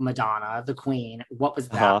about Madonna, the queen. What was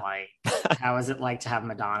that like? How was it like to have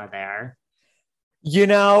Madonna there? You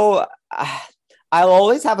know, I'll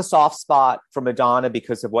always have a soft spot for Madonna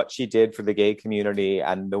because of what she did for the gay community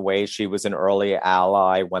and the way she was an early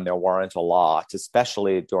ally when there weren't a lot,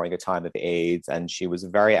 especially during a time of AIDS. And she was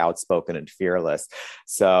very outspoken and fearless.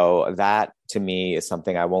 So that, to me, is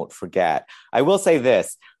something I won't forget. I will say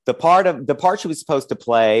this. The part she was supposed to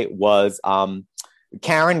play was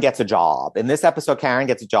Karen gets a job. In this episode, Karen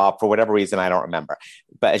gets a job for whatever reason, I don't remember.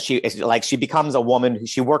 But she becomes a woman.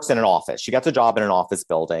 She works in an office. She gets a job in an office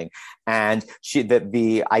building. And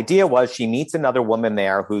the idea was she meets another woman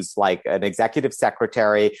there who's like an executive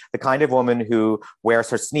secretary, the kind of woman who wears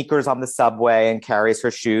her sneakers on the subway and carries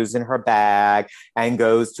her shoes in her bag and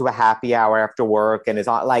goes to a happy hour after work and is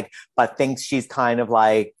but thinks she's kind of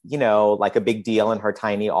like, like a big deal in her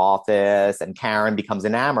tiny office. And Karen becomes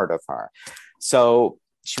enamored of her. So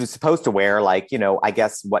she was supposed to wear I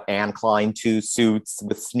guess what Anne Klein 2 suits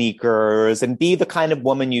with sneakers and be the kind of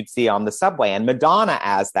woman you'd see on the subway. And Madonna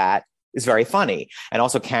as that is very funny. And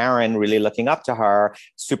also Karen really looking up to her,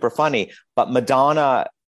 super funny. But Madonna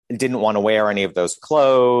didn't want to wear any of those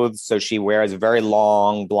clothes. So she wears very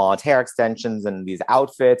long blonde hair extensions and these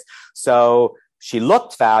outfits. So she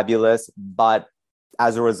looked fabulous, but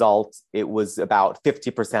as a result, it was about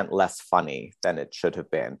 50% less funny than it should have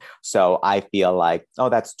been. So I feel like, oh,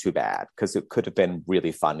 that's too bad, because it could have been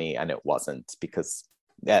really funny and it wasn't because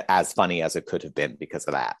as funny as it could have been because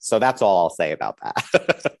of that. So that's all I'll say about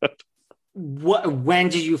that. When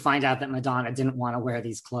did you find out that Madonna didn't want to wear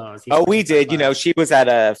these clothes? We did. She was at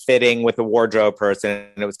a fitting with a wardrobe person,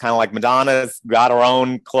 and it was kind of like Madonna's got her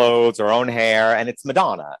own clothes, her own hair, and it's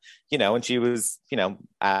Madonna, and she was,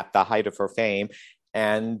 at the height of her fame.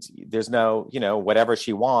 And there's no, whatever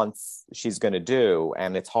she wants, she's going to do.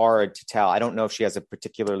 And it's hard to tell. I don't know if she has a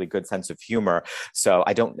particularly good sense of humor. So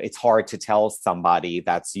it's hard to tell somebody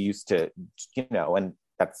that's used to, and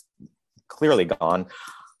that's clearly gone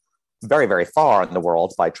very, very far in the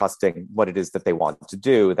world by trusting what it is that they want to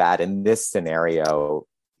do, that in this scenario,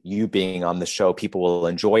 you being on the show, people will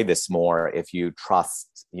enjoy this more if you trust,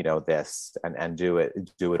 this and do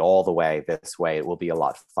it all the way this way. It will be a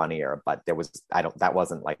lot funnier. But that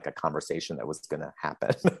wasn't like a conversation that was going to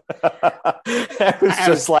happen. It was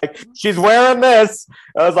just like, she's wearing this.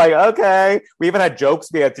 I was like, okay. We even had jokes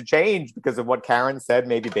we had to change because of what Karen said,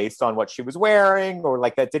 maybe based on what she was wearing, or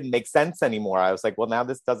like that didn't make sense anymore. I was like, well, now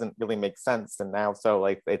this doesn't really make sense. And now, so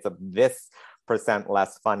like, it's this %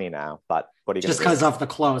 less funny now. But what are you just because of the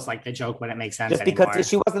clothes, like the joke wouldn't make sense just anymore. Because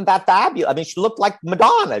she wasn't that fabulous. I mean, she looked like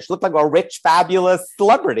Madonna. She looked like a rich, fabulous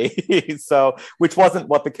celebrity. So, which wasn't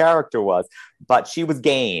what the character was. But she was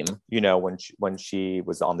game, when she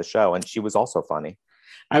was on the show, and she was also funny.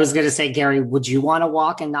 I was going to say, Gary, would you want to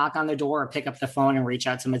walk and knock on the door or pick up the phone and reach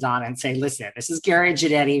out to Madonna and say, listen, this is Gary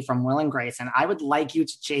Janetti from Will and Grace, and I would like you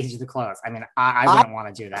to change the clothes. I mean, I wouldn't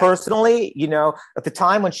want to do that. Personally, at the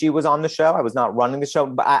time when she was on the show, I was not running the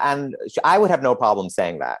show, and I would have no problem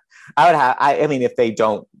saying that. If they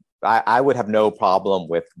don't, I would have no problem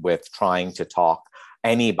with trying to talk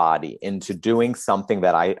anybody into doing something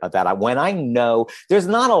that I when I know there's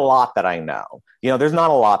not a lot that I know, there's not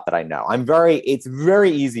a lot that I know. It's very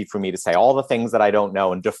easy for me to say all the things that I don't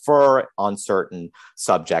know and defer on certain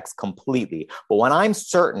subjects completely. But when I'm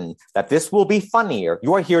certain that this will be funnier,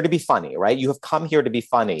 you're here to be funny, right? You have come here to be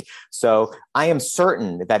funny. So I am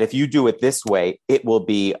certain that if you do it this way, it will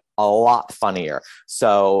be a lot funnier.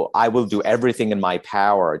 So I will do everything in my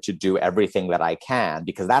power to do everything that I can,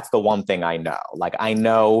 because that's the one thing I know. Like, I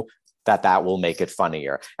know that will make it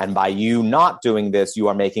funnier. And by you not doing this, you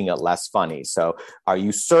are making it less funny. So are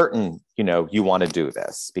you certain, you want to do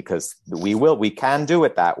this? Because we can do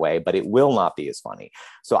it that way, but it will not be as funny.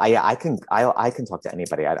 So I can talk to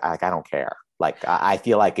anybody. I don't care. Like, I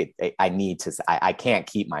feel like I can't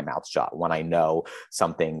keep my mouth shut when I know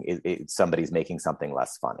somebody's making something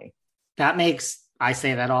less funny. I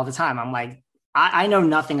say that all the time. I'm like, I know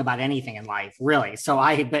nothing about anything in life, really.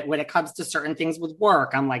 But when it comes to certain things with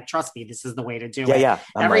work, I'm like, trust me, this is the way to do it. Yeah.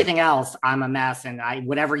 Everything else, I'm a mess. And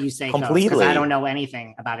whatever you say completely, because I don't know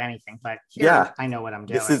anything about anything, but here I know what I'm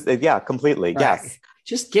doing. Completely. Right. Yes.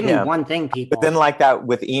 Just give me one thing, people. But then like that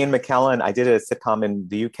with Ian McKellen, I did a sitcom in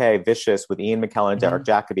the UK, Vicious, with Ian McKellen and Derek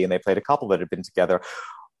Jacobi, and they played a couple that had been together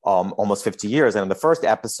almost 50 years. And in the first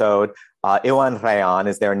episode, Iwan Rheon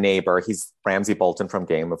is their neighbor. He's Ramsay Bolton from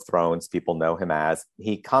Game of Thrones. People know him as.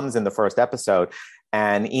 He comes in the first episode,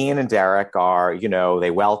 and Ian and Derek are, they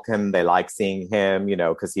welcome, they like seeing him,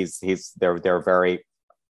 because they're very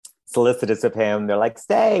solicitous of him. They're like,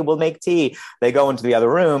 stay, we'll make tea. They go into the other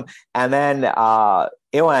room, and then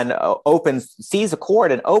Iwan sees a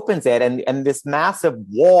cord and opens it, and this massive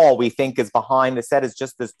wall we think is behind the set is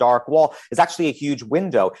just this dark wall. It's actually a huge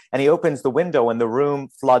window, and he opens the window and the room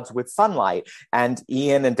floods with sunlight. And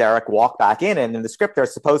Ian and Derek walk back in, and in the script they're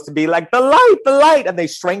supposed to be like, the light, and they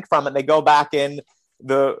shrink from it and they go back in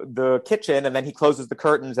the kitchen, and then he closes the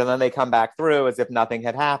curtains, and then they come back through as if nothing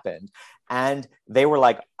had happened. And they were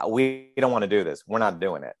like, we don't want to do this. We're not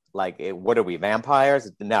doing it. Like, what are we, vampires?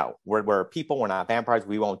 No, we're people. We're not vampires.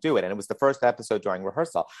 We won't do it. And it was the first episode during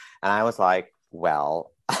rehearsal. And I was like,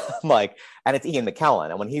 well, like, and it's Ian McKellen.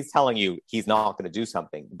 And when he's telling you he's not going to do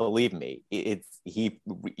something, believe me,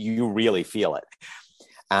 you really feel it.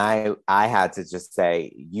 I had to just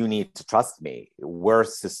say, you need to trust me. We're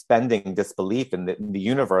suspending disbelief, and the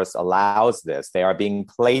universe allows this. They are being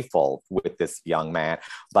playful with this young man.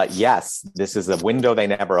 But yes, this is a window they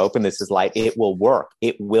never open. This is like, it will work.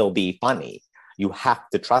 It will be funny. You have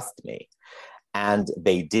to trust me. And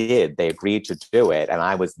they did. They agreed to do it. And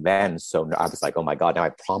I was like, oh my God, now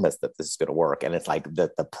I promised that this is going to work. And it's like the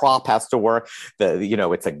prop has to work.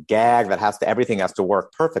 It's a gag that everything has to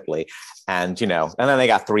work perfectly. And, and then they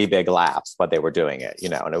got 3 big laughs, but they were doing it,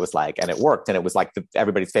 and it was like, and it worked. And it was like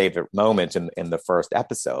everybody's favorite moment in the first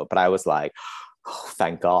episode. But I was like, oh,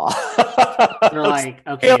 thank God. You're like,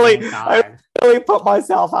 okay, thank God. I really put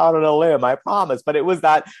myself out on a limb, I promise. But it was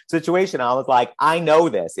that situation. I was like, I know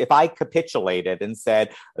this. If I capitulated and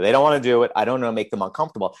said, they don't want to do it, I don't know, make them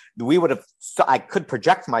uncomfortable, I could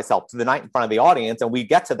project myself to the night in front of the audience, and we'd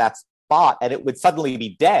get to that spot and it would suddenly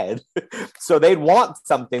be dead. So they'd want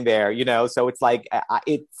something there, so it's like,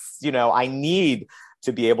 I need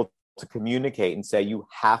to be able to communicate and say, you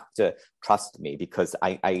have to trust me, because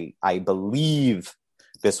I believe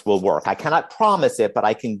this will work. I cannot promise it, but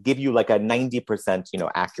I can give you like a 90%,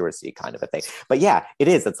 accuracy kind of a thing. But yeah, it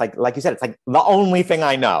is. It's like you said, it's like the only thing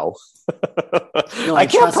I know. I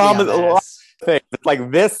can't promise a lot of things. It's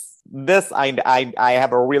like this I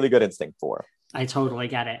have a really good instinct for. I totally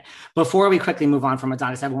get it. Before we quickly move on from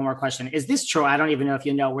Adonis, I have one more question. Is this true? I don't even know if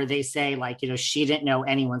you know, where they say like, she didn't know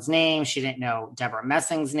anyone's name. She didn't know Deborah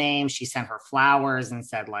Messing's name. She sent her flowers and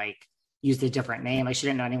said like, used a different name. Like she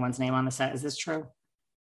didn't know anyone's name on the set. Is this true?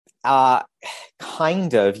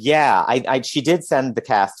 Kind of. Yeah. She did send the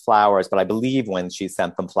cast flowers, but I believe when she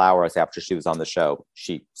sent them flowers after she was on the show,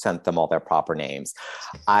 she sent them all their proper names.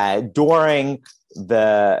 During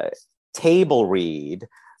the table read,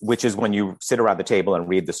 which is when you sit around the table and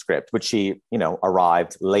read the script, which she,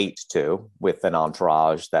 arrived late to with an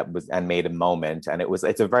entourage and made a moment. And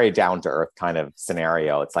it's a very down to earth kind of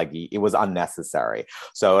scenario. It's like, it was unnecessary.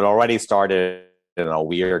 So it already started in a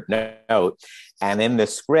weird note. And in the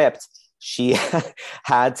script, she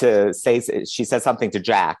had to say, she said something to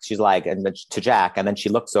Jack. She's like, to Jack. And then she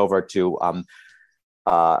looks over to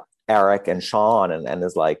Eric and Sean and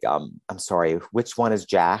is like, I'm sorry, which one is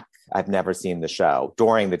Jack? I've never seen the show,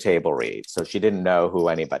 during the table read. So she didn't know who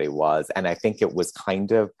anybody was. And I think it was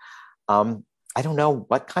kind of, I don't know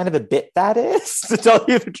what kind of a bit that is, to tell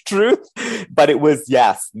you the truth. But it was,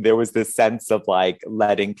 yes, there was this sense of like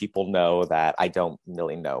letting people know that I don't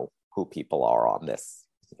really know who people are on this,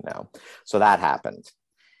 So that happened.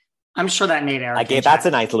 I'm sure that made Eric. That's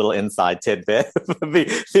a nice little inside tidbit.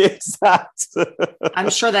 the exact. I'm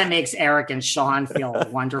sure that makes Eric and Sean feel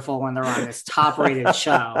wonderful when they're on this top-rated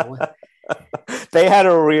show. They had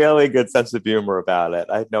a really good sense of humor about it.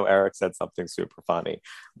 I know Eric said something super funny,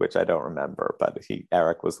 which I don't remember, but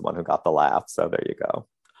Eric was the one who got the laugh. So there you go.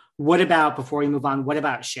 What about, before we move on, what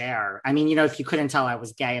about Cher? I mean, if you couldn't tell I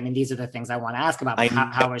was gay, these are the things I want to ask about.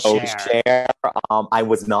 How was Cher? Cher, I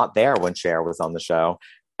was not there when Cher was on the show.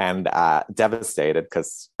 And devastated,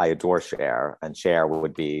 because I adore Cher, and Cher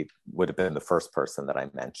would have been the first person that I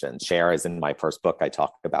mentioned. Cher is in my first book. I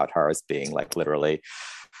talk about her as being like literally,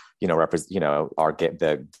 our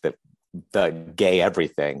the gay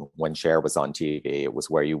everything. When Cher was on TV, it was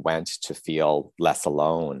where you went to feel less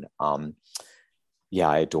alone.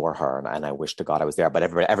 I adore her, and I wish to God I was there. But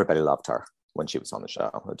everybody loved her when she was on the show.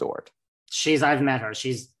 Adored. I've met her.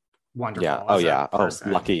 She's wonderful. Yeah. Oh, yeah. Oh,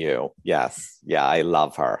 lucky you. Yes. Yeah. I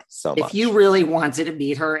love her so much. If you really wanted to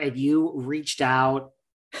meet her, if you reached out,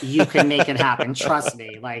 you can make it happen. Trust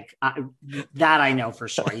me. Like that I know for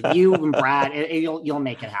sure. You and Brad, you'll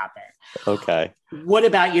make it happen. Okay. What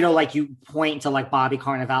about, like you point to like Bobby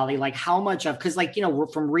Cannavale, like how much of, because like,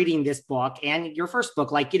 from reading this book and your first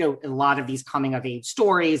book, like, a lot of these coming of age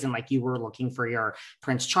stories and like you were looking for your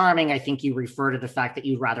Prince Charming. I think you refer to the fact that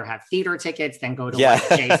you'd rather have theater tickets than go to like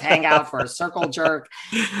Jay's hangout for a circle jerk.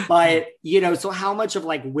 But, so how much of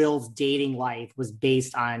like Will's dating life was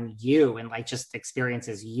based on you and like just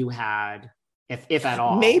experiences you had? If at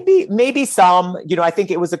all. Maybe some, I think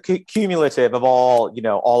it was a cumulative of all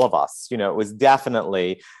of us, it was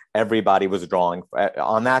definitely everybody was drawing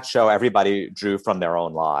on that show. Everybody drew from their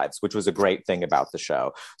own lives, which was a great thing about the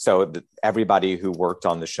show. So everybody who worked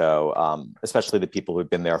on the show, especially the people who've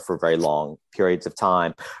been there for very long periods of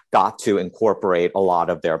time, got to incorporate a lot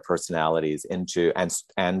of their personalities into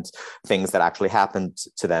and things that actually happened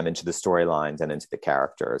to them into the storylines and into the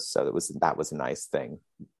characters. So that was a nice thing.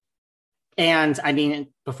 And I mean,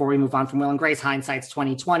 before we move on from Will and Grace, hindsight's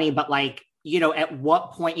 2020, but like, at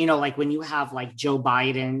what point, like when you have like Joe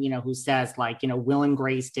Biden, who says like, Will and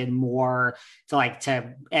Grace did more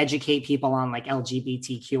to educate people on like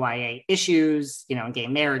LGBTQIA issues, and gay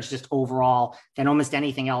marriage just overall than almost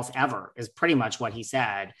anything else ever is pretty much what he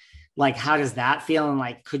said. Like, how does that feel? And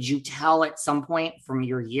like, could you tell at some point from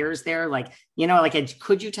your years there, like,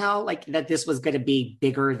 could you tell like that this was going to be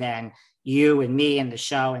bigger than you and me and the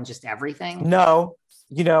show and just everything? No,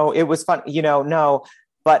 it was fun, no,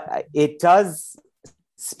 but it does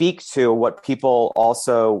speak to what people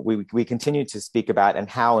also, we continue to speak about and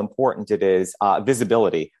how important it is,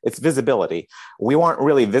 visibility. It's visibility. We weren't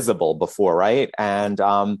really visible before, right? And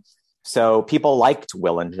so people liked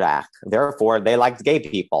Will and Jack. Therefore, they liked gay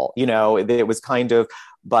people. It was kind of,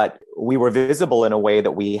 but we were visible in a way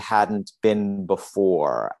that we hadn't been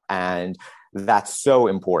before. And that's so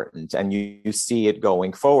important. And you see it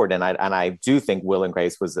going forward. And I do think Will and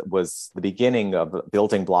Grace was the beginning of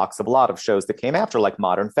building blocks of a lot of shows that came after, like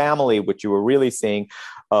Modern Family, which you were really seeing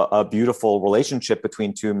a beautiful relationship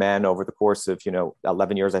between two men over the course of,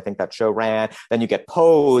 11 years, I think that show ran. Then you get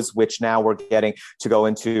Pose, which now we're getting to go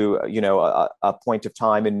into, a point of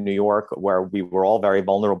time in New York where we were all very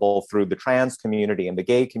vulnerable through the trans community and the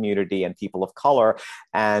gay community and people of color.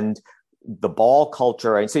 And the ball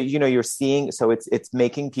culture. And so, you're seeing, so it's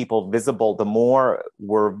making people visible. The more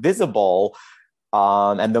we're visible,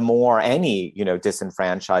 and the more any,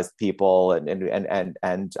 disenfranchised people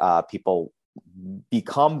and people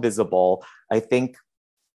become visible, I think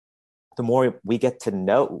the more we get to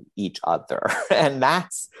know each other. And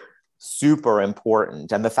that's super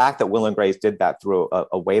important. And the fact that Will and Grace did that through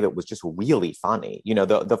a way that was just really funny,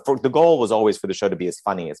 the goal was always for the show to be as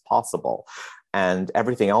funny as possible. And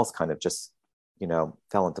everything else kind of just,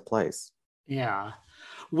 fell into place. Yeah.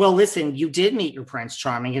 Well, listen, you did meet your Prince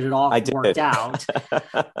Charming. It all worked out.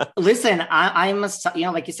 Listen, I'm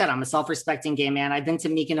like you said, I'm a self-respecting gay man. I've been to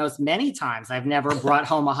Mykonos many times. I've never brought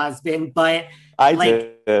home a husband, but I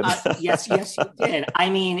did. Yes, you did. I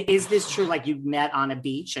mean, is this true? Like you met on a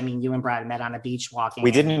beach? I mean, you and Brad met on a beach walking.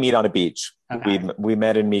 We didn't meet on a beach. Okay. We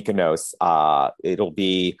met in Mykonos.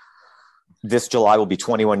 This July will be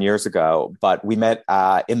 21 years ago, but we met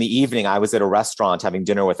in the evening. I was at a restaurant having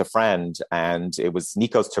dinner with a friend, and it was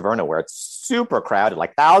Nico's Taverna, where it's super crowded,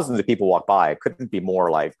 like thousands of people walk by. It couldn't be more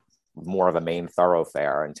of a main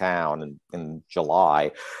thoroughfare in town in July.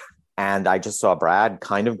 And I just saw Brad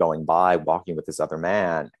kind of going by, walking with this other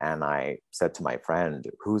man. And I said to my friend,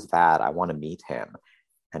 "Who's that? I want to meet him."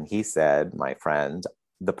 And he said, "My friend,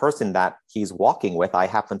 the person that he's walking with, I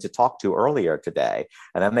happened to talk to earlier today."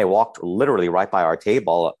 And then they walked literally right by our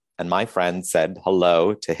table. And my friend said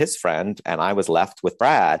hello to his friend. And I was left with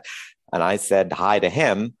Brad. And I said hi to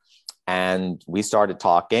him. And we started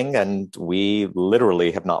talking. And we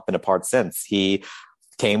literally have not been apart since. He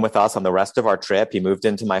came with us on the rest of our trip. He moved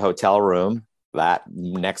into my hotel room that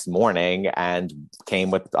next morning and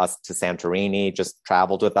came with us to Santorini, just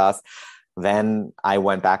traveled with us. Then I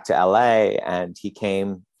went back to LA and he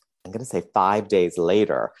came, I'm going to say 5 days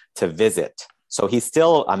later to visit. So he's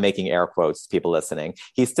still, I'm making air quotes, people listening,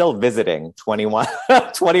 he's still visiting 21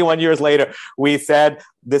 years later. We said,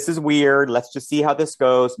 this is weird. Let's just see how this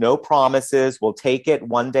goes. No promises. We'll take it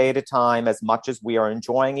one day at a time. As much as we are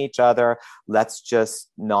enjoying each other, let's just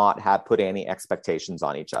not put any expectations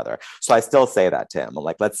on each other. So I still say that to him. I'm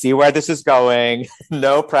like, let's see where this is going.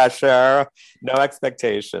 No pressure, no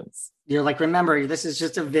expectations. You're like, remember, this is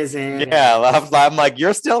just a visit. Yeah, I'm like,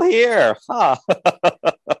 you're still here. Huh.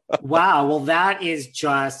 Wow. Well, that is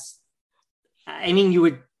just, I mean, you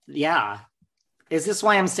would, yeah. Is this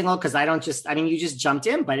why I'm single? Because you just jumped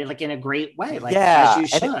in, but like in a great way, like as you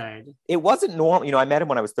should. It wasn't normal. I met him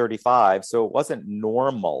when I was 35, so it wasn't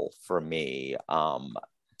normal for me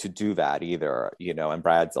do that either, and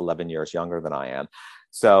Brad's 11 years younger than I am.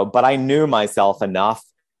 So, but I knew myself enough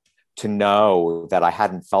to know that I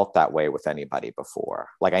hadn't felt that way with anybody before.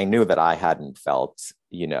 Like I knew that I hadn't felt,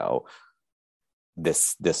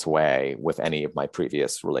 this way with any of my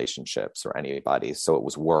previous relationships or anybody. So it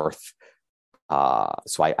was worth,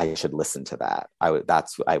 so I should listen to that.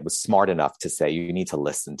 I was smart enough to say, you need to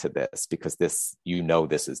listen to this because this,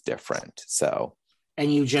 this is different. So.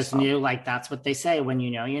 And you just knew, like, that's what they say, when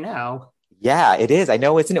you know. Yeah, it is. I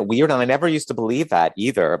know, isn't it weird? And I never used to believe that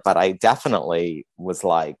either, but I definitely was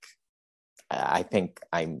like, I think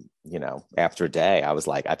I'm, after a day, I was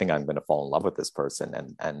like, I think I'm going to fall in love with this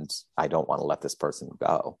person, and I don't want to let this person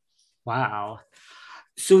go. Wow.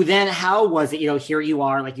 So then how was it, here you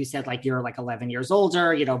are, like you said, like you're like 11 years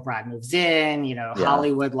older, Brad moves in,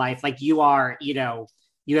 Hollywood life, like you are,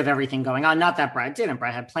 you have everything going on. Not that Brad didn't.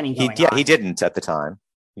 Brad had plenty going on. He didn't at the time.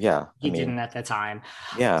 Yeah. He didn't at the time.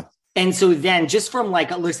 Yeah. And so then just from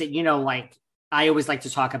like, listen, like I always like to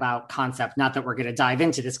talk about concept, not that we're going to dive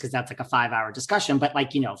into this because that's like a 5-hour discussion, but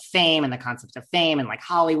like, fame and the concept of fame and like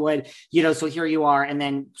Hollywood, so here you are. And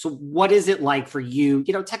then, so what is it like for you?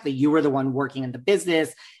 Technically you were the one working in the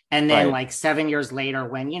business. And then like 7 years later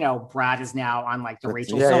when, Brad is now on like the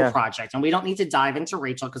Rachel Zoe project, and we don't need to dive into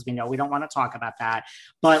Rachel because we know we don't want to talk about that,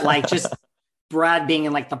 but like just Brad being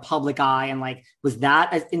in like the public eye, and like, was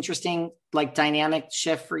that an interesting like dynamic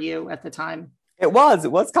shift for you at the time? It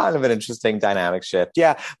was kind of an interesting dynamic shift.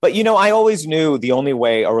 Yeah. But, I always knew the only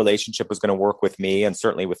way a relationship was going to work with me, and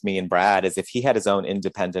certainly with me and Brad, is if he had his own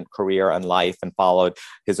independent career and life and followed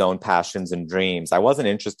his own passions and dreams. I wasn't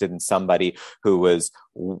interested in somebody who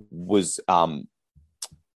who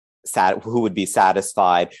would be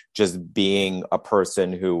satisfied just being a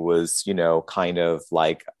person who was, kind of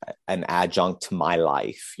like an adjunct to my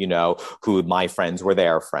life, who my friends were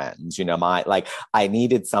their friends, I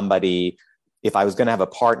needed somebody. If I was going to have a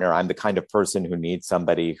partner, I'm the kind of person who needs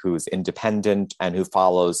somebody who's independent and who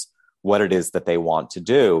follows what it is that they want to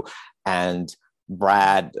do. And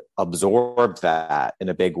Brad absorbed that in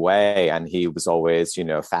a big way. And he was always,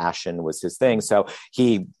 fashion was his thing. So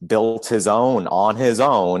he built his own, on his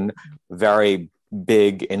own, very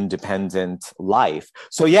big independent life.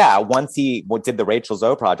 So yeah, once he did the Rachel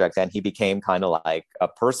Zoe project and he became kind of like a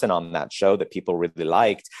person on that show that people really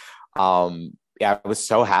liked, I was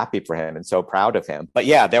so happy for him and so proud of him. But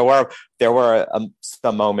yeah, there were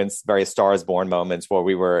some moments, very Stars Born moments, where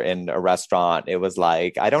we were in a restaurant. It was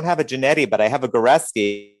like, I don't have a Janetti, but I have a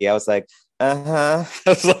Goreski. I was like, I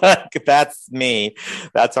was like, that's me.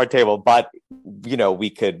 That's our table. But, we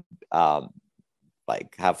could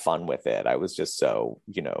like have fun with it. I was just so,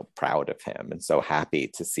 proud of him and so happy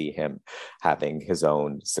to see him having his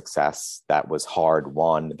own success that was hard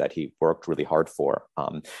won, that he worked really hard for,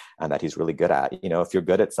 and that he's really good at. If you're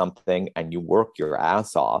good at something and you work your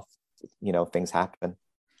ass off, things happen.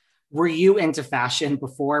 Were you into fashion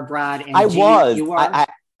before, Brad? And I was. You are?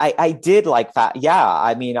 I did like that. Yeah.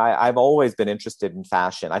 I mean, I've always been interested in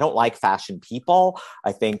fashion. I don't like fashion people.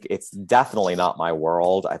 I think it's definitely not my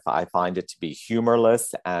world. I find it to be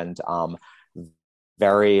humorless and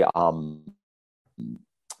very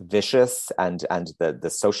vicious, and the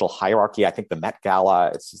social hierarchy. I think the Met Gala,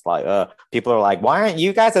 it's just like, people are like, why aren't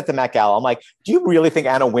you guys at the Met Gala? I'm like, do you really think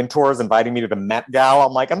Anna Wintour is inviting me to the Met Gala?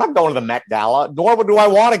 I'm like, I'm not going to the Met Gala, nor do I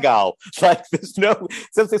want to go. Like, this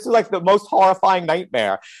is like the most horrifying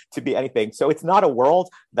nightmare to be anything. So it's not a world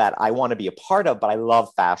that I want to be a part of, but I love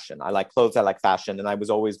fashion. I like clothes, I like fashion, and I was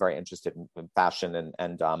always very interested in fashion.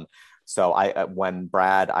 So when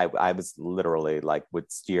Brad, I was literally like,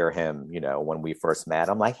 would steer him, when we first met,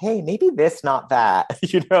 I'm like, hey, maybe this, not that,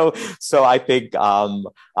 So I think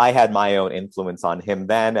I had my own influence on him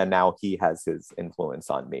then, and now he has his influence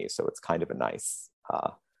on me. So it's kind of a nice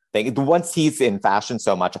thing. Once he's in fashion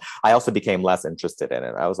so much, I also became less interested in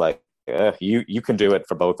it. I was like, you can do it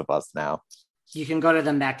for both of us now. You can go to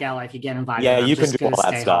the Met Gala if you get invited. Yeah, you can do all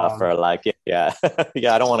that stuff for like, yeah.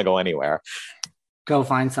 Yeah, I don't want to go anywhere. Go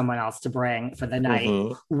find someone else to bring for the night.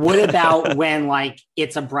 Mm-hmm. What about when like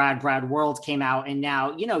It's a Brad World came out, and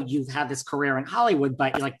now, you've had this career in Hollywood,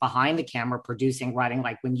 but you're like behind the camera, producing, writing,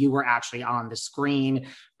 like when you were actually on the screen,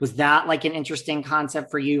 was that like an interesting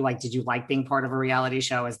concept for you? Like, did you like being part of a reality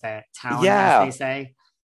show as the talent, as they say?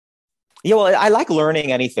 Yeah, well, I like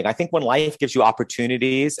learning anything. I think when life gives you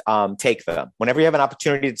opportunities, take them. Whenever you have an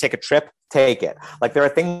opportunity to take a trip, take it. Like, there are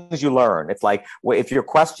things you learn. It's like, if you're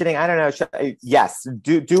questioning, I don't know, yes,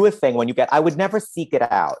 do a thing when you I would never seek it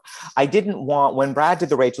out. I didn't want, when Brad did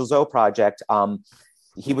the Rachel Zoe project,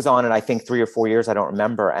 he was on it, I think 3 or 4 years, I don't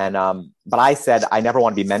remember. And but I said I never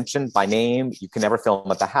want to be mentioned by name. You can never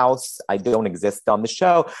film at the house. I don't exist on the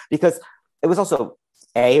show, because it was also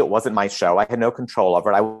it wasn't my show. I had no control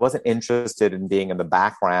over it. I wasn't interested in being in the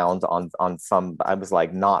background on some. I was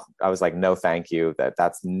like, no, thank you.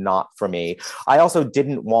 That's not for me. I also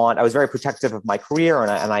didn't want. I was very protective of my career,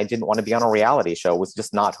 and I didn't want to be on a reality show. It was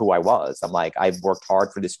just not who I was. I'm like, I worked hard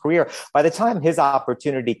for this career. By the time his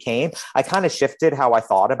opportunity came, I kind of shifted how I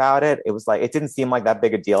thought about it. It was like, it didn't seem like that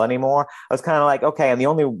big a deal anymore. I was kind of like, okay. And the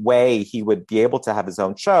only way he would be able to have his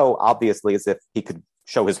own show, obviously, is if he could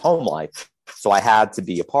show his home life. So I had to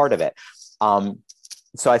be a part of it.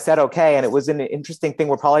 So I said, okay. And it was an interesting thing.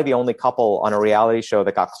 We're probably the only couple on a reality show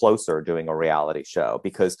that got closer doing a reality show,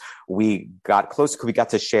 because we got close. We got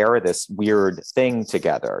to share this weird thing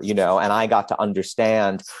together, and I got to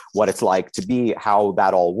understand what it's like to be, how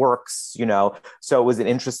that all works, So it was an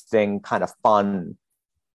interesting kind of fun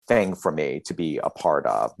thing for me to be a part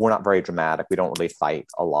of. We're not very dramatic. We don't really fight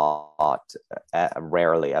a lot,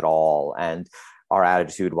 rarely at all. And our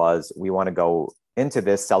attitude was, we want to go into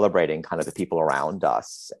this celebrating kind of the people around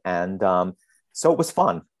us. And so it was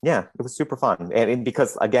fun. Yeah, it was super fun. And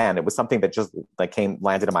because, again, it was something that just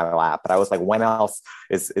landed in my lap. But I was like, when else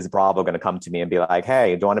is Bravo going to come to me and be like,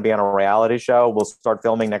 hey, do you want to be on a reality show? We'll start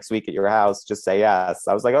filming next week at your house. Just say yes.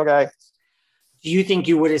 I was like, okay. Do you think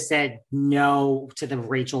you would have said no to the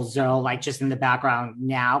Rachel Zoe, just in the background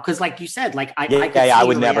now? Because like you said, I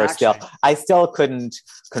would never I still couldn't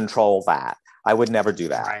control that. I would never do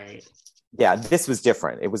that. Right. Yeah, this was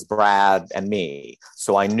different. It was Brad and me,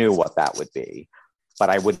 so I knew what that would be,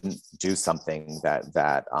 but I wouldn't do something that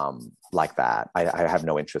like that. I have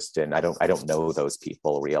no interest in. I don't know those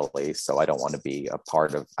people really, so I don't want to be a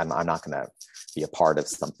part of. I'm not going to be a part of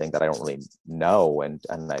something that I don't really know,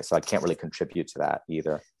 so I can't really contribute to that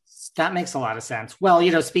either. That makes a lot of sense.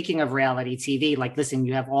 Well, speaking of reality TV, listen,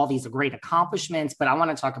 you have all these great accomplishments, but I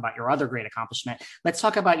want to talk about your other great accomplishment. Let's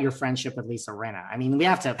talk about your friendship with Lisa Rinna. I mean, we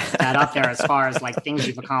have to put that up there as far as things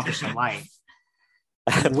you've accomplished in life.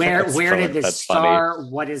 Where did this start? Funny.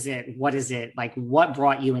 What is it? What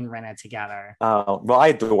brought you and Rinna together? Well, I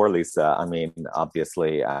adore Lisa. I mean,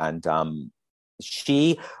 obviously. And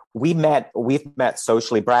we've met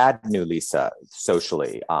socially. Brad knew Lisa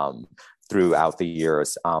socially. Throughout the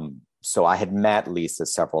years. So I had met Lisa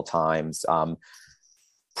several times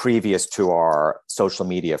previous to our social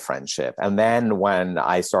media friendship. And then when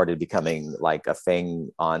I started becoming a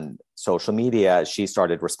thing on social media, she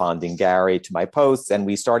started responding, Gary, to my posts. And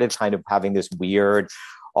we started kind of having this weird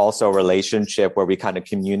also relationship where we kind of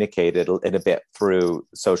communicated in a bit through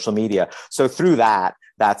social media. So through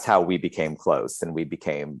that's how we became close, and we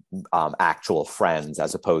became actual friends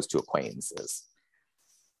as opposed to acquaintances.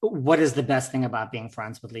 What is the best thing about being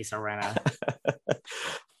friends with Lisa Rinna?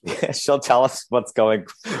 Yeah, she'll tell us what's going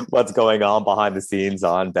on behind the scenes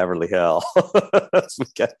on Beverly Hills.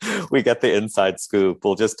 we get the inside scoop.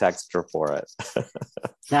 We'll just text her for it.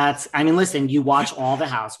 Listen, you watch all the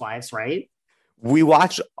Housewives, right? We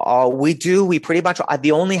watch we do. We pretty much,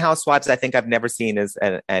 the only Housewives I think I've never seen is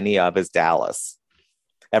Dallas.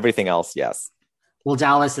 Everything else, yes. Well,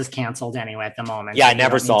 Dallas is canceled anyway at the moment. Yeah, so I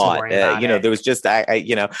never saw it. There was just,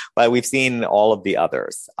 but we've seen all of the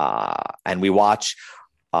others. And we watch,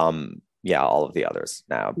 all of the others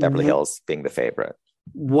now, Beverly Hills being the favorite.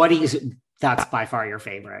 That's by far your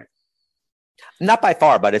favorite? Not by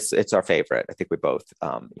far, but it's our favorite. I think we both,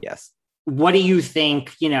 yes. What do you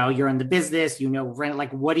think, you're in the business,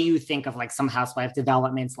 what do you think of some Housewife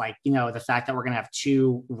developments, the fact that we're going to have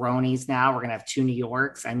 2 Ronies now, we're going to have 2 New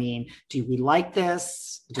Yorks. I mean, do we like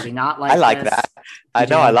this? Do we not like this? I like that. I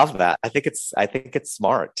know. I love that. I think it's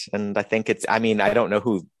smart. And I think I don't know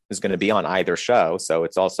who is going to be on either show. So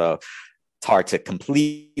it's hard to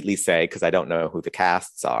completely say, because I don't know who the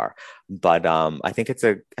casts are, but I think it's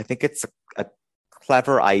a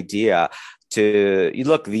clever idea.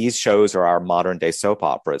 These shows are our modern day soap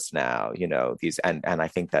operas now, these, and I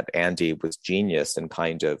think that Andy was genius, and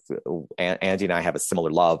Andy and I have a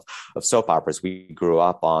similar love of soap operas. We grew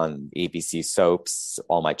up on ABC soaps,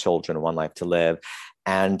 All My Children, One Life to Live.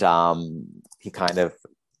 And he kind of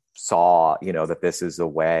saw, that this is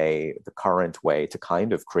the current way to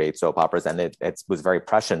kind of create soap operas. And it was very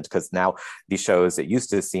prescient, because now these shows, it used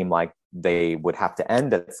to seem like they would have to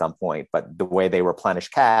end at some point, but the way they replenish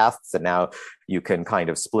casts, and now you can kind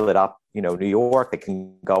of split up, New York, they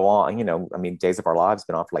can go on, Days of Our Lives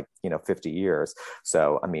been on for 50 years.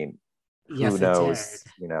 So, who knows,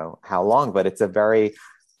 how long, but it's a very,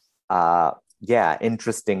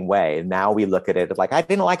 interesting way. Now we look at it like, I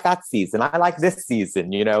didn't like that season, I like this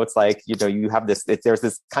season. It's like, you have this, there's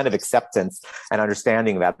this kind of acceptance and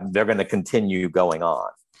understanding that they're going to continue going on.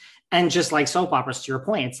 And just like soap operas, to your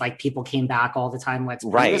point, it's like people came back all the time. Let's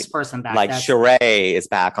bring this person back. Like Sheree is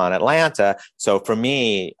back on Atlanta. So for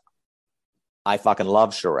me, I fucking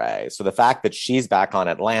love Sheree. So the fact that she's back on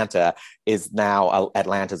Atlanta is now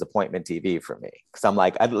Atlanta's appointment TV for me. Because I'm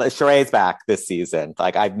like, Sheree's back this season.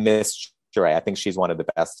 Like, I've missed Sheree. I think she's one of the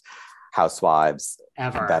best housewives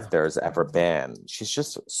ever that there's ever been. She's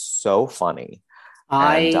just so funny.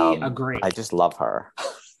 I agree. I just love her.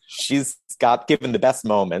 She's given the best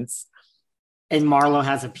moments. And Marlo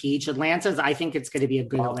has a peach. Atlanta's, I think it's going to be a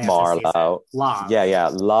good Atlanta Marlo. Season. Love. Yeah.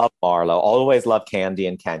 Love Marlo. Always love Candy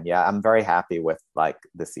and Kenya. I'm very happy with like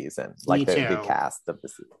the season, like the cast of the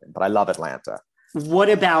season. But I love Atlanta. What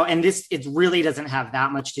about, and this, it really doesn't have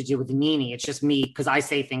that much to do with Nene. It's just me, because I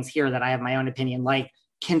say things here that I have my own opinion. Like,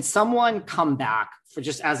 can someone come back for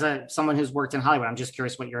just as someone who's worked in Hollywood? I'm just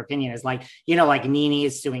curious what your opinion is. Like, like Nene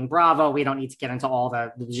is suing Bravo. We don't need to get into all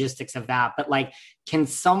the logistics of that, but like, can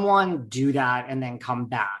someone do that and then come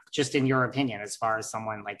back? Just in your opinion, as far as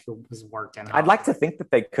someone like who has worked in Hollywood. I'd like to think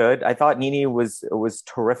that they could. I thought Nene was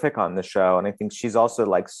terrific on the show. And I think she's also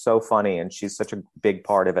like so funny, and she's such a big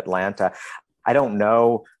part of Atlanta. I don't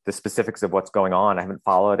know the specifics of what's going on. I haven't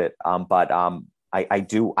followed it. But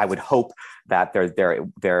I would hope that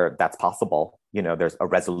that's possible. There's a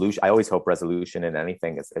resolution. I always hope resolution in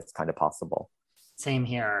anything is kind of possible. Same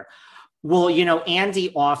here. Well,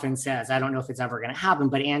 Andy often says, I don't know if it's ever going to happen,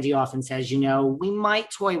 but Andy often says, we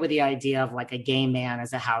might toy with the idea of like a gay man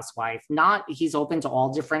as a housewife. He's open to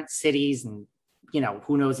all different cities, and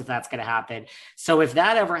who knows if that's going to happen. So if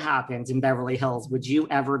that ever happens in Beverly Hills, would you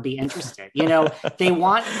ever be interested? They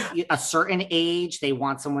want a certain age. They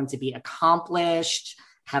want someone to be accomplished,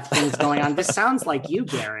 have things going on. This sounds like you,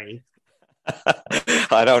 Gary.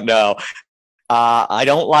 I don't know. I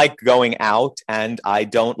don't like going out, and I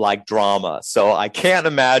don't like drama. So I can't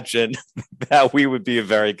imagine that we would be a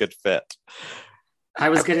very good fit. I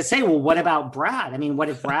was going to say, well, what about Brad? I mean, what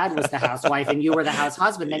if Brad was the housewife and you were the house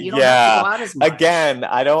husband? Then you don't have to go out as much. Again,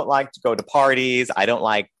 I don't like to go to parties. I don't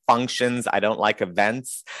like functions. I don't like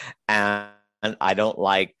events. And I don't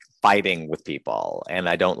like fighting with people. And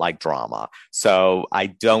I don't like drama. So I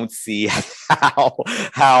don't see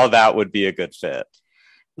how that would be a good fit.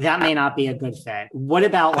 That may not be a good fit. What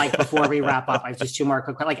about, like, before we wrap up, I have just two more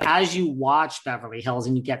quick, like, as you watch Beverly Hills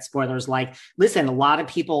and you get spoilers, like, listen, a lot of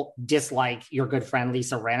people dislike your good friend,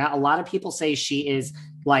 Lisa Rinna. A lot of people say she is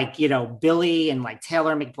like, Billy and like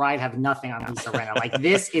Taylor McBride have nothing on Lisa Rinna. Like,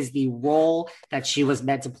 this is the role that she was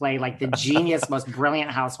meant to play, like the genius, most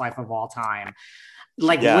brilliant housewife of all time.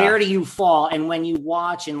 Like, where do you fall? And when you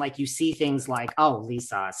watch and like you see things like, oh,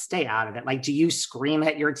 Lisa, stay out of it. Like, do you scream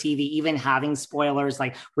at your TV, even having spoilers,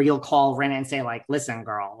 like where you'll call Rinna and say, like, listen,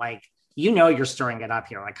 girl, like, you're stirring it up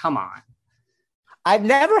here. Like, come on. I've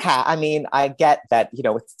never had, I mean, I get that,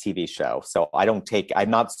 it's a TV show, so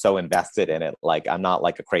I'm not so invested in it. Like, I'm not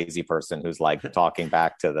like a crazy person who's like talking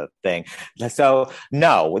back to the thing. So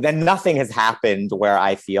no, then nothing has happened where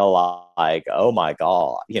I feel like, oh my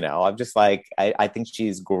God, I'm just like, I think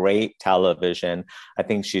she's great television. I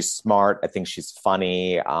think she's smart. I think she's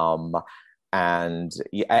funny. And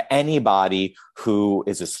anybody who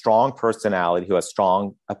is a strong personality, who has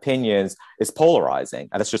strong opinions, is polarizing.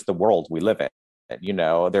 And that's just the world we live in.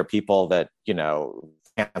 There are people that,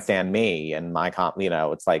 can't stand me and my,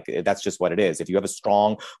 it's like, that's just what it is. If you have a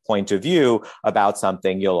strong point of view about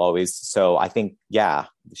something, you'll always, so I think,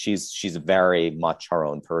 she's very much her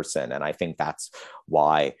own person. And I think that's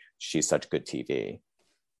why she's such good TV.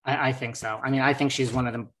 I think so. I mean, I think she's one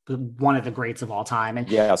of the greats of all time. And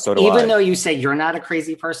so do I. Even though you say you're not a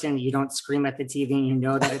crazy person, you don't scream at the TV and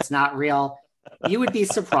that it's not real, you would be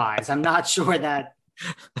surprised. I'm not sure that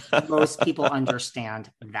most people understand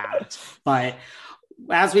that. But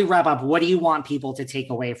as we wrap up, what do you want people to take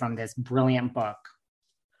away from this brilliant book?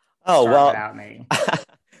 Oh, well,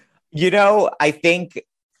 I think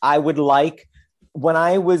I would like, when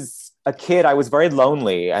I was a kid, I was very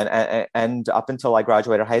lonely and up until I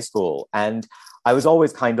graduated high school. And I was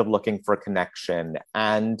always kind of looking for a connection.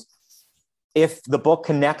 And if the book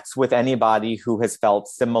connects with anybody who has felt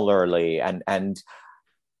similarly and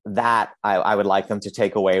that I would like them to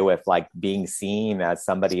take away with, like, being seen as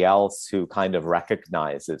somebody else who kind of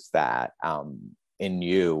recognizes that in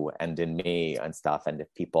you and in me and stuff. And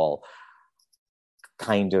if people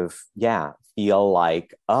kind of, feel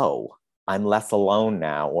like, oh, I'm less alone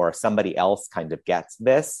now, or somebody else kind of gets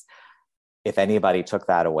this, if anybody took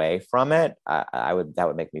that away from it, that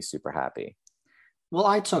would make me super happy. Well,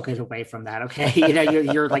 I took it away from that. Okay.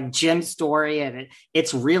 You're like Jim's story, and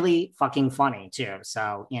it's really fucking funny too.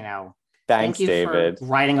 So, Thanks, thank you David. for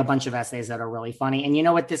writing a bunch of essays that are really funny. And you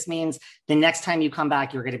know what this means? The next time you come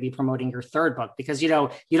back, you're going to be promoting your third book because, you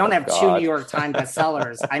don't have 2 New York Times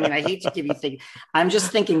bestsellers. I mean, I hate to give you things. I'm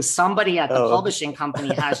just thinking somebody at the publishing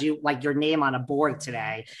company has you like your name on a board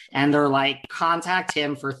today. And they're like, contact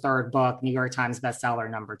him for third book, New York Times bestseller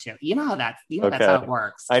 #2. You know that's how it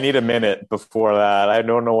works. I need a minute before that. I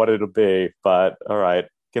don't know what it'll be, but all right.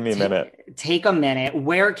 Give me a minute. Take a minute.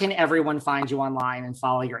 Where can everyone find you online and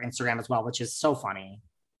follow your Instagram as well, which is so funny?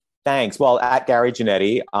 Thanks. Well, at Gary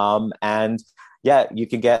JANETTI. And yeah, you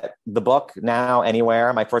can get the book now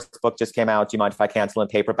anywhere. My first book just came out, Do You Mind If I Cancel, in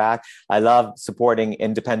paperback. I love supporting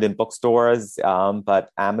independent bookstores, but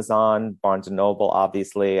Amazon, Barnes & Noble,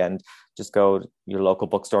 obviously, and just go to your local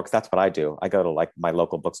bookstore, because that's what I do. I go to like my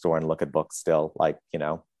local bookstore and look at books still,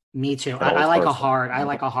 Me too. I like a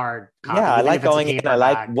hard copy. Yeah, I like going in. I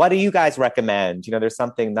like, what do you guys recommend? There's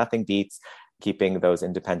nothing beats keeping those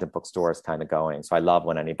independent bookstores kind of going. So I love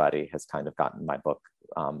when anybody has kind of gotten my book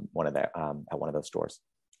at one of those stores.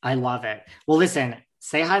 I love it. Well, listen,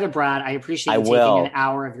 say hi to Brad. I appreciate you taking an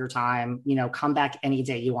hour of your time. Come back any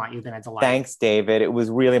day you want. You've been a delight. Thanks, David. It was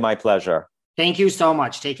really my pleasure. Thank you so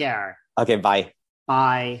much. Take care. Okay, bye.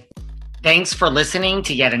 Bye. Thanks for listening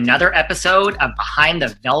to yet another episode of Behind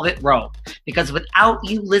the Velvet Rope. Because without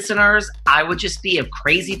you listeners, I would just be a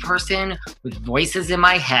crazy person with voices in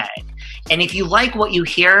my head. And if you like what you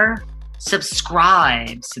hear,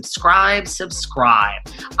 subscribe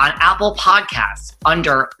on Apple Podcasts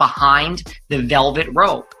under Behind the Velvet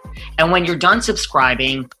Rope. And when you're done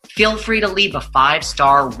subscribing, feel free to leave a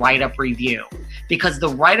 5-star write-up review, because the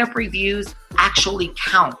write-up reviews actually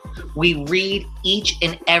count. We read each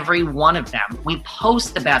and every one of them. We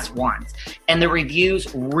post the best ones, and the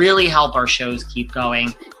reviews really help our shows keep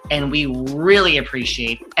going. And we really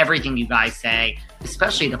appreciate everything you guys say,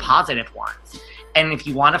 especially the positive ones. And if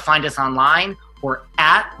you want to find us online, we're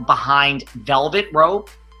at Behind Velvet Rope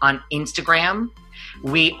on Instagram.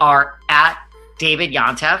 We are at David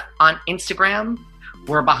Yontef on Instagram.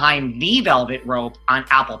 We're Behind the Velvet Rope on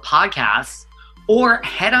Apple Podcasts. Or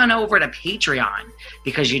head on over to Patreon,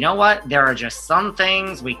 because you know what? There are just some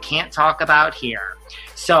things we can't talk about here.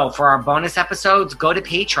 So for our bonus episodes, go to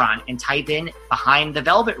Patreon and type in Behind the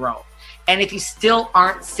Velvet Rope. And if you still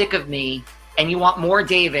aren't sick of me and you want more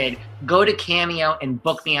David, go to Cameo and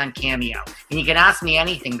book me on Cameo. And you can ask me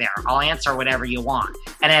anything there. I'll answer whatever you want.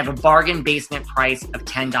 And I have a bargain basement price of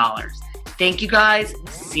 $10. Thank you guys.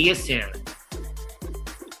 See you soon.